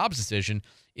the Dobbs decision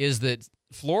is that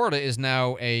Florida is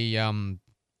now an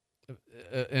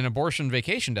abortion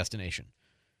vacation destination.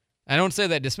 I don't say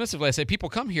that dismissively. I say people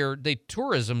come here,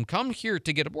 tourism come here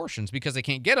to get abortions because they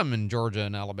can't get them in Georgia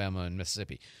and Alabama and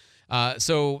Mississippi.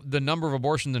 So the number of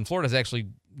abortions in Florida has actually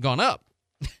gone up.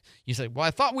 You say, well,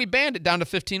 I thought we banned it down to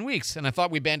 15 weeks, and I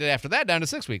thought we banned it after that down to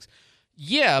 6 weeks.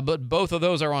 Yeah, but both of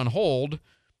those are on hold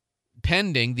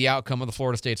pending the outcome of the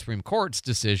Florida State Supreme Court's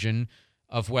decision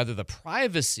of whether the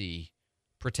Privacy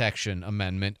Protection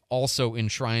Amendment, also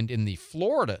enshrined in the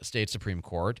Florida State Supreme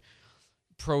Court,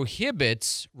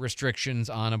 prohibits restrictions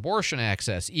on abortion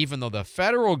access, even though the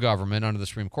federal government under the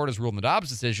Supreme Court has ruled in the Dobbs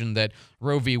decision that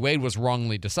Roe v. Wade was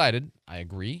wrongly decided. I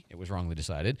agree, it was wrongly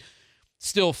decided.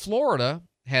 Still, Florida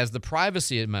has the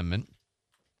Privacy Amendment,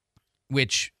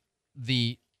 which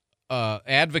the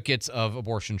advocates of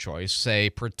abortion choice say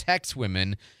protects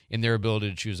women in their ability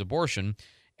to choose abortion.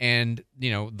 And,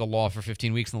 the law for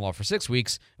 15 weeks and the law for 6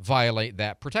 weeks violate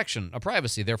that protection of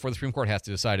privacy. Therefore, the Supreme Court has to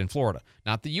decide in Florida.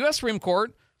 Not the U.S. Supreme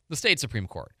Court, the state Supreme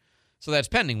Court. So that's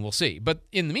pending. We'll see. But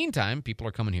in the meantime, people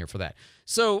are coming here for that.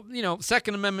 So,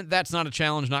 Second Amendment, that's not a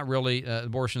challenge. Not really.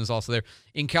 Abortion is also there.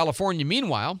 In California,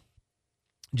 meanwhile,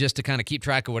 just to kind of keep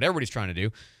track of what everybody's trying to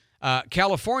do,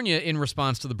 California, in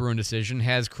response to the Bruin decision,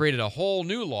 has created a whole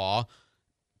new law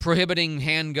prohibiting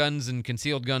handguns and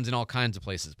concealed guns in all kinds of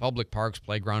places: public parks,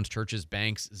 playgrounds, churches,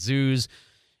 banks, zoos.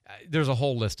 There's a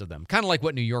whole list of them. Kind of like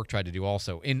what New York tried to do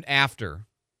also. The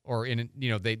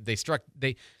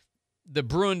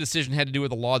Bruin decision had to do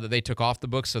with a law that they took off the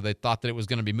books, so they thought that it was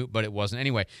going to be moot, but it wasn't.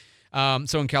 Anyway,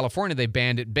 so in California, they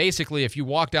banned it. Basically, if you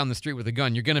walk down the street with a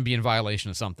gun, you're going to be in violation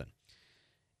of something.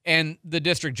 And the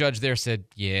district judge there said,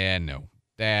 yeah, no,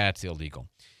 that's illegal.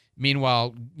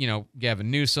 Meanwhile,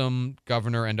 Gavin Newsom,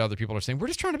 governor, and other people are saying, we're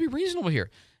just trying to be reasonable here.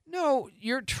 No,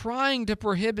 you're trying to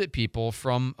prohibit people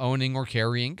from owning or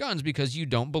carrying guns because you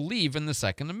don't believe in the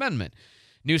Second Amendment.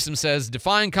 Newsom says,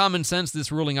 defying common sense,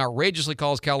 this ruling outrageously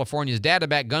calls California's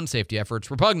data-backed gun safety efforts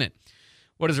repugnant.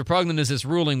 What is repugnant is this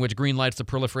ruling, which greenlights the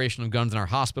proliferation of guns in our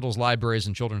hospitals, libraries,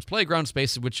 and children's playground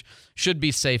spaces, which should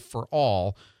be safe for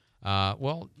all.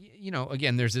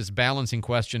 Again, there's this balancing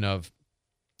question of,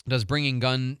 does bringing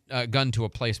gun to a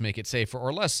place make it safer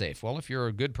or less safe? Well, if you're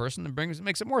a good person, then it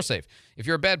makes it more safe. If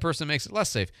you're a bad person, it makes it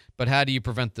less safe. But how do you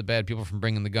prevent the bad people from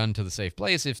bringing the gun to the safe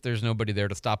place if there's nobody there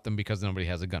to stop them because nobody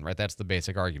has a gun, right? That's the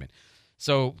basic argument.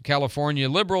 So California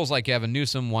liberals like Gavin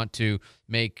Newsom want to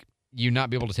make you not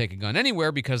be able to take a gun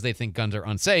anywhere because they think guns are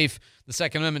unsafe. The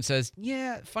Second Amendment says,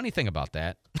 yeah, funny thing about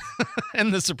that.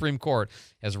 And the Supreme Court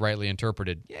has rightly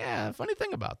interpreted, yeah, funny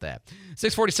thing about that.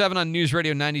 647 on News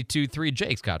Radio 92.3.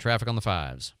 Jake's got traffic on the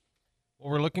fives.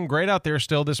 Well, we're looking great out there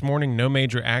still this morning. No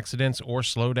major accidents or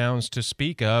slowdowns to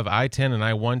speak of. I-10 and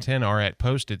I-110 are at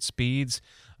posted speeds.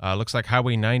 Looks like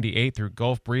Highway 98 through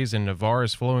Gulf Breeze and Navarre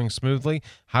is flowing smoothly.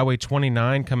 Highway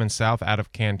 29 coming south out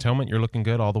of Cantonment, you're looking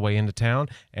good all the way into town.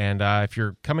 And if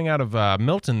you're coming out of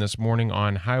Milton this morning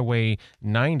on Highway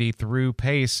 90 through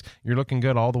Pace, you're looking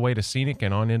good all the way to Scenic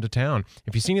and on into town.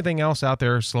 If you see anything else out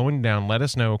there slowing down, let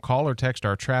us know. Call or text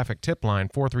our traffic tip line,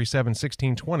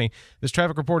 437-1620. This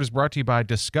traffic report is brought to you by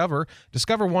Discover.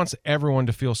 Discover wants everyone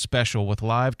to feel special with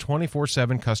live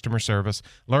 24/7 customer service.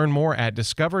 Learn more at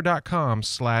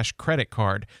discover.com/credit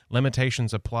card.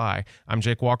 Limitations apply. I'm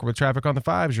Jake Walker with Traffic on the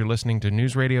Fives. You're listening to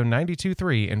News Radio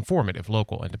 92.3, informative,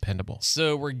 local, and dependable.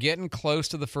 So we're getting close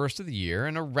to the first of the year,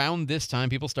 and around this time,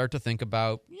 people start to think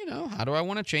about, how do I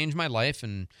want to change my life,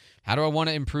 and how do I want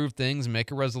to improve things and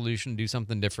make a resolution, do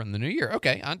something different in the new year?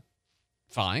 Okay,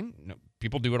 fine.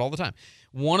 People do it all the time.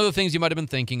 One of the things you might have been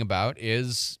thinking about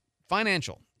is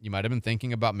financial. You might have been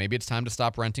thinking about maybe it's time to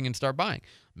stop renting and start buying.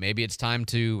 Maybe it's time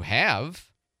to have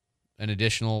an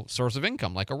additional source of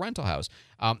income, like a rental house.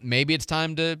 Maybe it's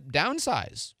time to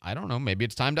downsize. I don't know. Maybe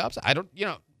it's time to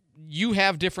upsize. You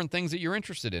have different things that you're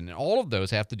interested in, and all of those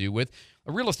have to do with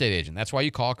a real estate agent. That's why you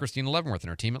call Christina Leavenworth and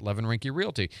her team at Levin Rinke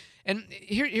Realty. And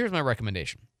here's my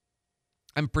recommendation.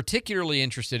 I'm particularly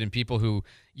interested in people who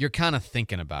you're kind of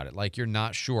thinking about it, like you're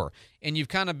not sure, and you've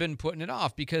kind of been putting it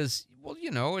off because,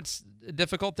 it's a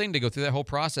difficult thing to go through that whole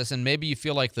process, and maybe you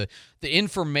feel like the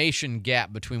information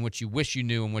gap between what you wish you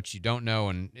knew and what you don't know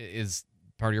and is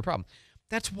part of your problem.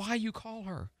 That's why you call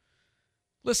her.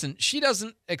 Listen, she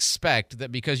doesn't expect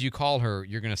that because you call her,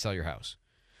 you're going to sell your house.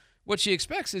 What she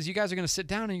expects is you guys are going to sit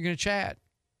down and you're going to chat,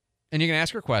 and you're going to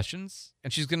ask her questions,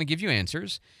 and she's going to give you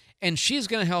answers, and she's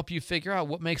going to help you figure out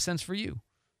what makes sense for you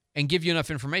and give you enough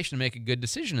information to make a good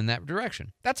decision in that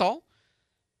direction. That's all.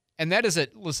 And that is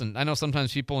it. Listen, I know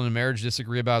sometimes people in a marriage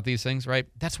disagree about these things, right?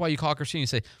 That's why you call Christine and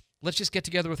say, let's just get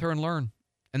together with her and learn,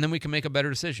 and then we can make a better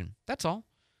decision. That's all.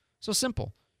 So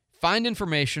simple. Find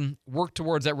information, work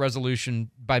towards that resolution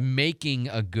by making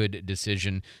a good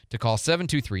decision. To call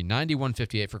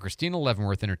 723-9158 for Christina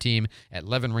Leavenworth and her team at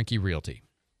Levin Rinke Realty.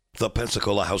 The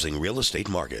Pensacola housing real estate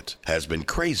market has been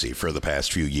crazy for the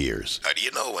past few years. How do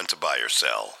you know when to buy or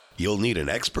sell? You'll need an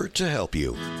expert to help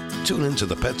you. Tune into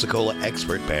the Pensacola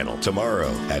Expert Panel tomorrow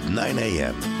at 9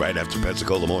 a.m. right after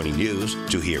Pensacola Morning News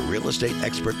to hear real estate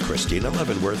expert Christina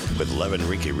Leavenworth with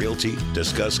Leavenrinky Realty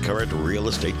discuss current real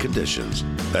estate conditions.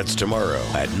 That's tomorrow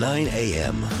at 9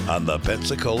 a.m. on the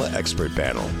Pensacola Expert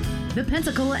Panel. The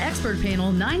Pensacola Expert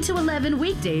Panel, 9 to 11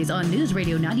 weekdays on News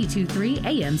Radio 92.3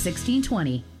 AM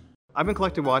 1620. I've been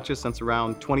collecting watches since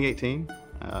around 2018.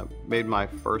 Made my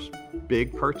first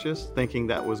big purchase thinking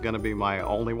that was going to be my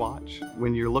only watch.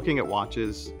 When you're looking at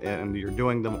watches and you're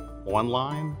doing them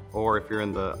online, or if you're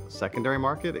in the secondary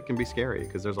market, it can be scary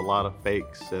because there's a lot of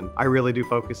fakes. And I really do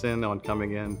focus in on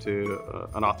coming into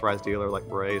an authorized dealer like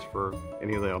Berets for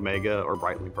any of the Omega or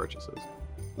Breitling purchases.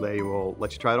 They will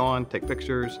let you try it on, take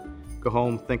pictures, go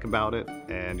home, think about it,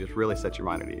 and just really set your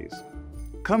mind at ease.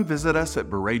 Come visit us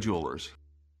at Beret Jewelers.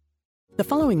 The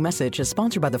following message is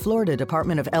sponsored by the Florida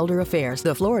Department of Elder Affairs,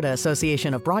 the Florida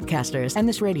Association of Broadcasters, and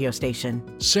this radio station.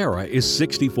 Sarah is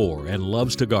 64 and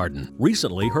loves to garden.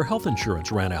 Recently, her health insurance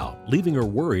ran out, leaving her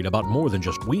worried about more than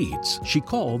just weeds. She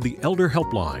called the Elder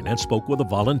Helpline and spoke with a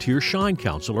volunteer Shine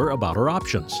counselor about her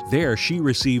options. There, she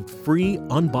received free,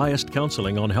 unbiased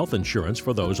counseling on health insurance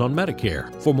for those on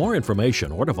Medicare. For more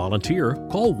information or to volunteer,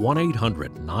 call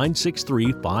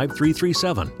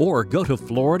 1-800-963-5337 or go to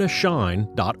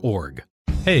floridashine.org.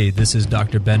 Hey, this is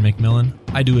Dr. Ben McMillan.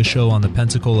 I do a show on the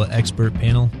Pensacola Expert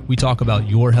Panel. We talk about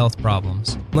your health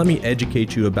problems. Let me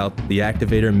educate you about the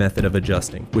Activator method of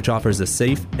adjusting, which offers a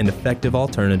safe and effective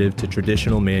alternative to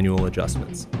traditional manual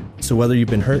adjustments. So whether you've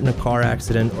been hurt in a car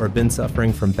accident or been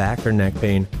suffering from back or neck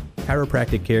pain,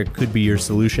 chiropractic care could be your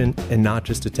solution and not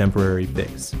just a temporary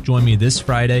fix. Join me this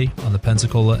Friday on the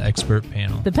Pensacola Expert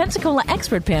Panel. The Pensacola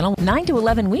Expert Panel, 9 to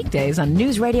 11 weekdays on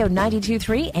News Radio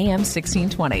 92.3 AM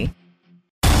 1620.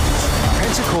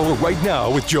 Pensacola right now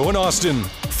with Joe and Austin.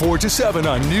 4 to 7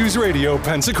 on News Radio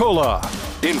Pensacola.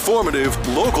 Informative,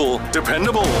 local,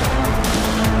 dependable.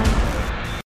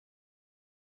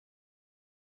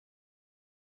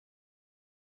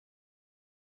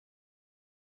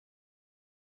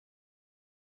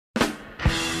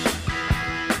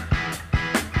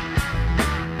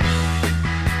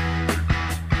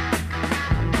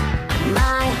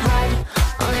 My heart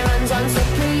only runs on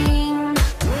Supreme.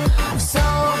 So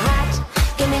hot,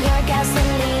 give me your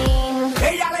gasoline.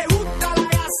 Ella le gusta la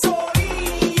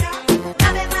gasolina.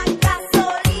 Dame más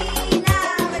gasolina.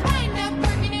 Wind up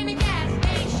working in a gas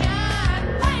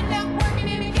station. Wind up working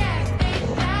in a gas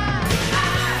station. I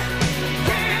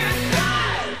can't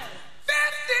drive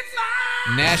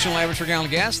 55. National average for gallon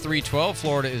of gas, $3.12.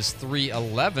 Florida is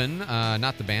 $3.11.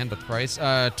 Not the band, but the price.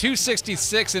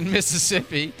 $2.66 in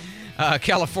Mississippi.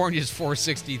 California is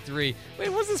 $4.63. Wait,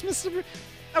 what's this Mississippi?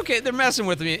 Okay, they're messing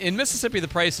with me. In Mississippi, the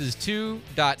price is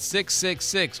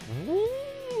 $2.666.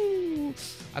 Woo!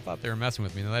 I thought they were messing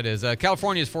with me. No, that is.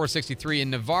 California is $4.63.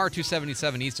 In Navarre,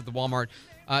 $2.77 east of the Walmart.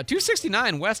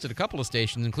 $2.69 west at a couple of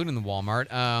stations, including the Walmart.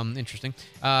 Interesting.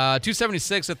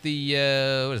 $2.76 at the,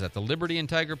 what is that, the Liberty and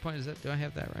Tiger Point? Is that, do I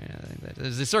have that right? I think that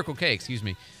is the Circle K, excuse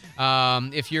me.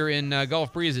 If you're in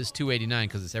Gulf Breeze, it's $2.89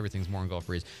 because everything's more in Gulf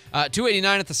Breeze.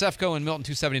 $2.89 at the Cefco in Milton,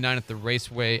 $2.79 at the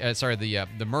Raceway,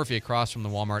 the Murphy across from the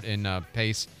Walmart in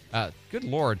Pace. Good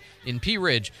Lord, in Pea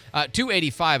Ridge,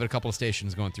 $2.85 at a couple of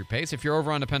stations going through Pace. If you're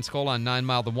over on the Pensacola on 9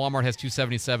 Mile, the Walmart has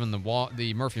 $2.77.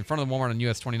 The Murphy in front of the Walmart on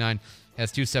US 29 has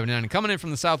 $2.79. And coming in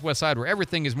from the southwest side where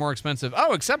everything is more expensive,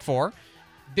 except for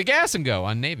the Gas and Go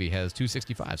on Navy has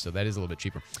 $2.65, so that is a little bit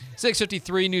cheaper.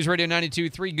 6:53 News Radio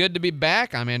 92.3. Good to be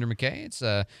back. I'm Andrew McKay. It's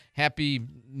a happy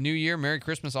New Year, Merry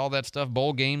Christmas, all that stuff.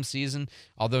 Bowl game season,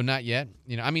 although not yet.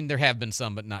 There have been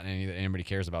some, but not any that anybody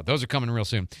cares about. Those are coming real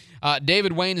soon.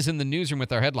 David Wayne is in the newsroom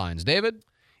with our headlines. David?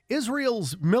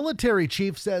 Israel's military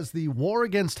chief says the war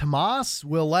against Hamas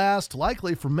will last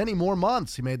likely for many more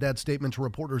months. He made that statement to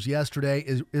reporters yesterday.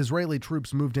 Israeli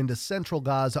troops moved into central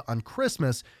Gaza on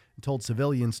Christmas and told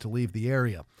civilians to leave the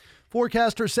area.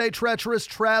 Forecasters say treacherous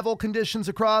travel conditions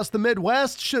across the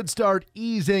Midwest should start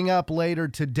easing up later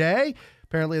today.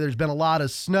 Apparently, there's been a lot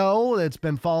of snow that's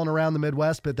been falling around the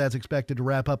Midwest, but that's expected to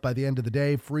wrap up by the end of the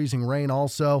day. Freezing rain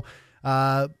also.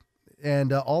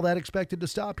 And all that expected to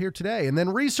stop here today. And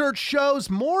then research shows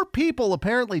more people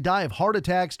apparently die of heart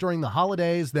attacks during the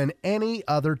holidays than any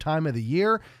other time of the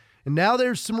year. And now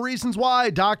there's some reasons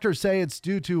why. Doctors say it's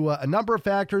due to a number of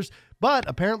factors, but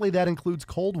apparently that includes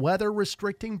cold weather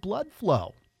restricting blood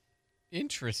flow.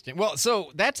 Interesting. Well,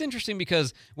 so that's interesting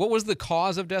because what was the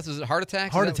cause of death? Is it heart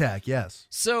attack? Heart attack, yes.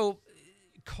 So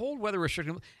cold weather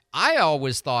restricting. I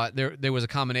always thought there was a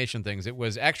combination of things. It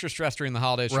was extra stress during the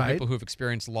holidays for people who've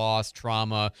experienced loss,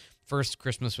 trauma, first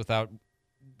Christmas without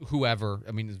whoever.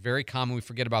 I mean, it's very common. We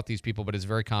forget about these people, but it's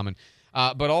very common.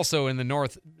 But also in the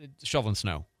north, shoveling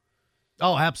snow.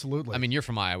 Oh, absolutely. I mean, you're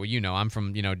from Iowa. I'm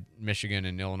from, Michigan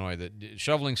and Illinois. That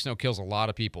shoveling snow kills a lot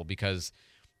of people because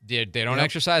they don't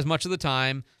exercise much of the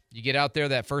time. You get out there,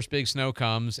 that first big snow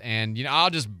comes, and, I'll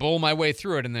just bowl my way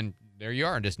through it, and then there you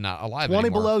are, and just not alive 20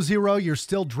 anymore. below zero, you're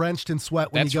still drenched in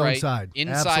sweat when That's you go right.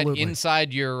 inside.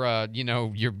 Inside your,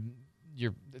 your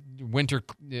winter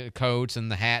coats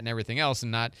and the hat and everything else,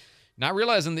 and not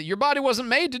realizing that your body wasn't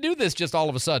made to do this just all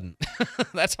of a sudden.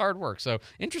 That's hard work. So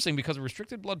interesting because of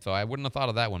restricted blood flow. I wouldn't have thought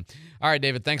of that one. All right,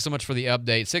 David, thanks so much for the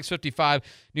update. 6:55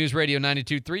 News Radio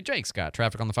 92.3. Jake's got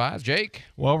traffic on the 5s. Jake?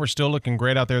 Well, we're still looking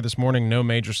great out there this morning. No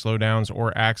major slowdowns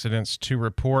or accidents to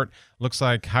report. Looks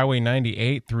like Highway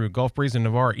 98 through Gulf Breeze and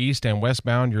Navarre east and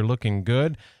westbound, you're looking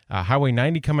good. Highway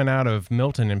 90 coming out of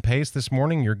Milton and Pace this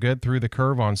morning. You're good through the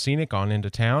curve on Scenic on into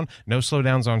town. No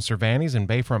slowdowns on Cervantes, and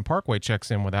Bayfront Parkway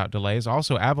checks in without delays.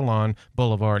 Also, Avalon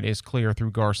Boulevard is clear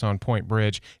through Garcon Point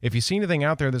Bridge. If you see anything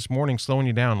out there this morning slowing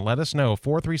you down, let us know.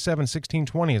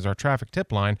 437-1620 is our traffic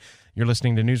tip line. You're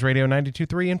listening to News Radio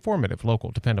 92.3, informative,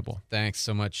 local, dependable. Thanks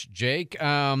so much, Jake.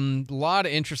 A lot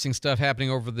of interesting stuff happening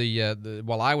over the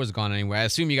while I was gone anyway. I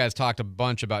assume you guys talked a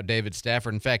bunch about David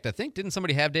Stafford. In fact, I think, didn't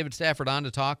somebody have David Stafford on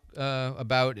to talk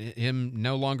about him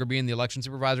no longer being the election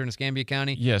supervisor in Escambia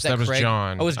County? Yes, that was Craig?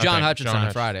 John. Oh, it was John Hutchinson John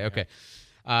on Friday. Okay.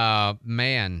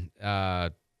 Man,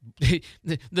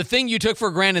 the thing you took for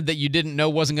granted that you didn't know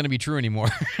wasn't going to be true anymore.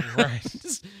 Right.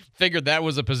 Just figured that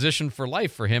was a position for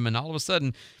life for him, and all of a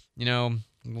sudden,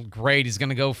 great, he's going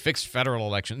to go fix federal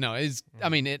election. No, it's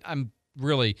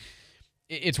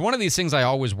one of these things I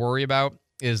always worry about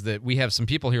is that we have some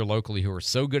people here locally who are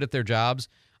so good at their jobs.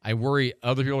 I worry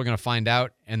other people are going to find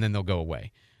out, and then they'll go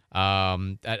away.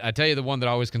 I tell you, the one that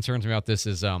always concerns me about this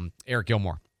is Eric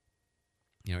Gilmore.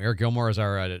 Eric Gilmore is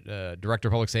our Director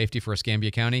of Public Safety for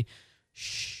Escambia County.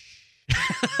 Shh.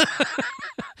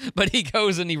 But he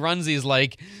goes and he runs these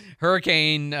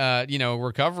hurricane,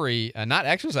 recovery, not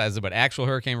exercises, but actual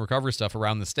hurricane recovery stuff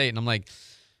around the state. And I'm like,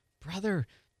 brother,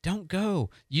 don't go.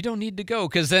 You don't need to go.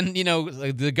 Because then,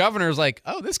 the governor's like,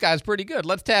 oh, this guy's pretty good.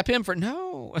 Let's tap him for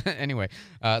no. Anyway,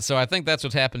 so I think that's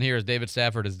what's happened here is David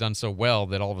Stafford has done so well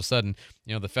that all of a sudden,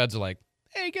 the feds are like,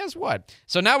 hey, guess what?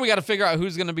 So now we got to figure out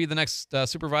who's going to be the next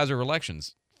supervisor of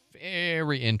elections.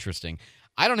 Very interesting.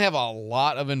 I don't have a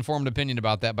lot of informed opinion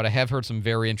about that, but I have heard some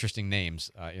very interesting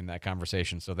names in that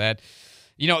conversation. So that,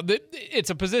 it's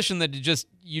a position that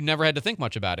you never had to think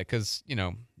much about it because,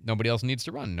 nobody else needs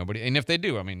to run. Nobody, and if they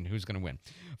do, who's going to win?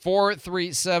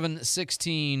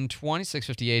 437-1620,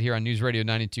 658 here on News Radio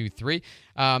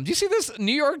 92.3. Do you see this?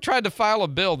 New York tried to file a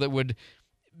bill that would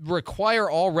require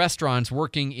all restaurants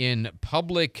working in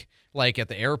public, like at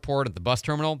the airport, at the bus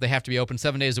terminal, they have to be open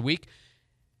 7 days a week.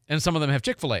 And some of them have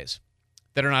Chick-fil-A's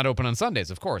that are not open on Sundays,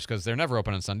 of course, because they're never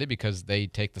open on Sunday because they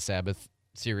take the Sabbath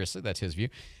seriously. That's his view.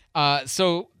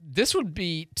 So this would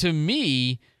be, to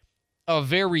me, a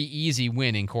very easy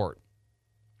win in court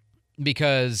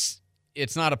because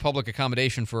it's not a public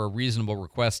accommodation for a reasonable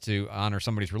request to honor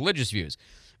somebody's religious views.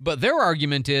 But their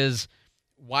argument is,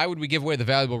 why would we give away the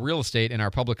valuable real estate in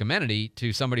our public amenity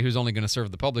to somebody who's only going to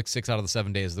serve the public 6 out of the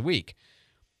 7 days of the week?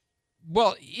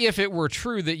 Well, if it were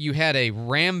true that you had a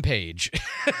rampage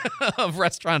of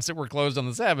restaurants that were closed on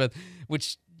the Sabbath,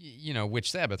 which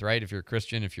Sabbath, right? If you're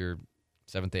Christian, if you're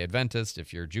Seventh-day Adventist,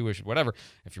 if you're Jewish, whatever,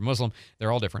 if you're Muslim,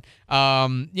 they're all different.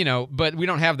 But we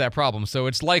don't have that problem. So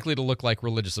it's likely to look like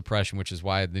religious oppression, which is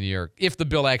why if the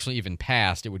bill actually even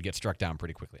passed, it would get struck down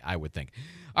pretty quickly, I would think.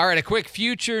 All right, a quick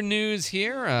future news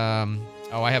here.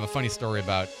 I have a funny story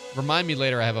remind me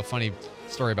later, I have a funny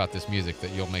story about this music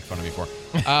that you'll make fun of me for.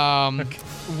 Okay.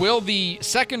 Will the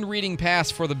second reading pass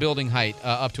for the building height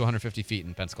up to 150 feet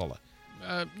in Pensacola?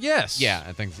 Yes. Yeah,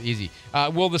 I think it's easy.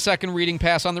 Will the second reading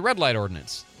pass on the red light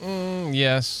ordinance?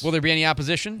 Yes. Will there be any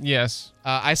opposition? Yes.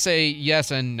 I say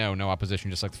yes and no opposition,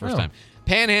 just like the first time.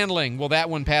 Panhandling, will that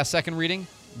one pass second reading?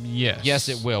 Yes. Yes,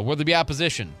 it will. Will there be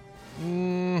opposition?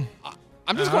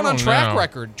 I'm just going on track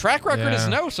record. Track record is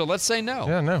no, so let's say no.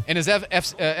 Yeah, no. And is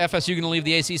FSU going to leave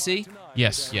the ACC?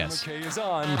 Yes. McKay is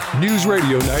on News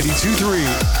Radio 92.3,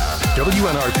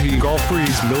 WNRP, Gulf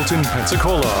Breeze, Milton,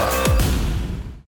 Pensacola.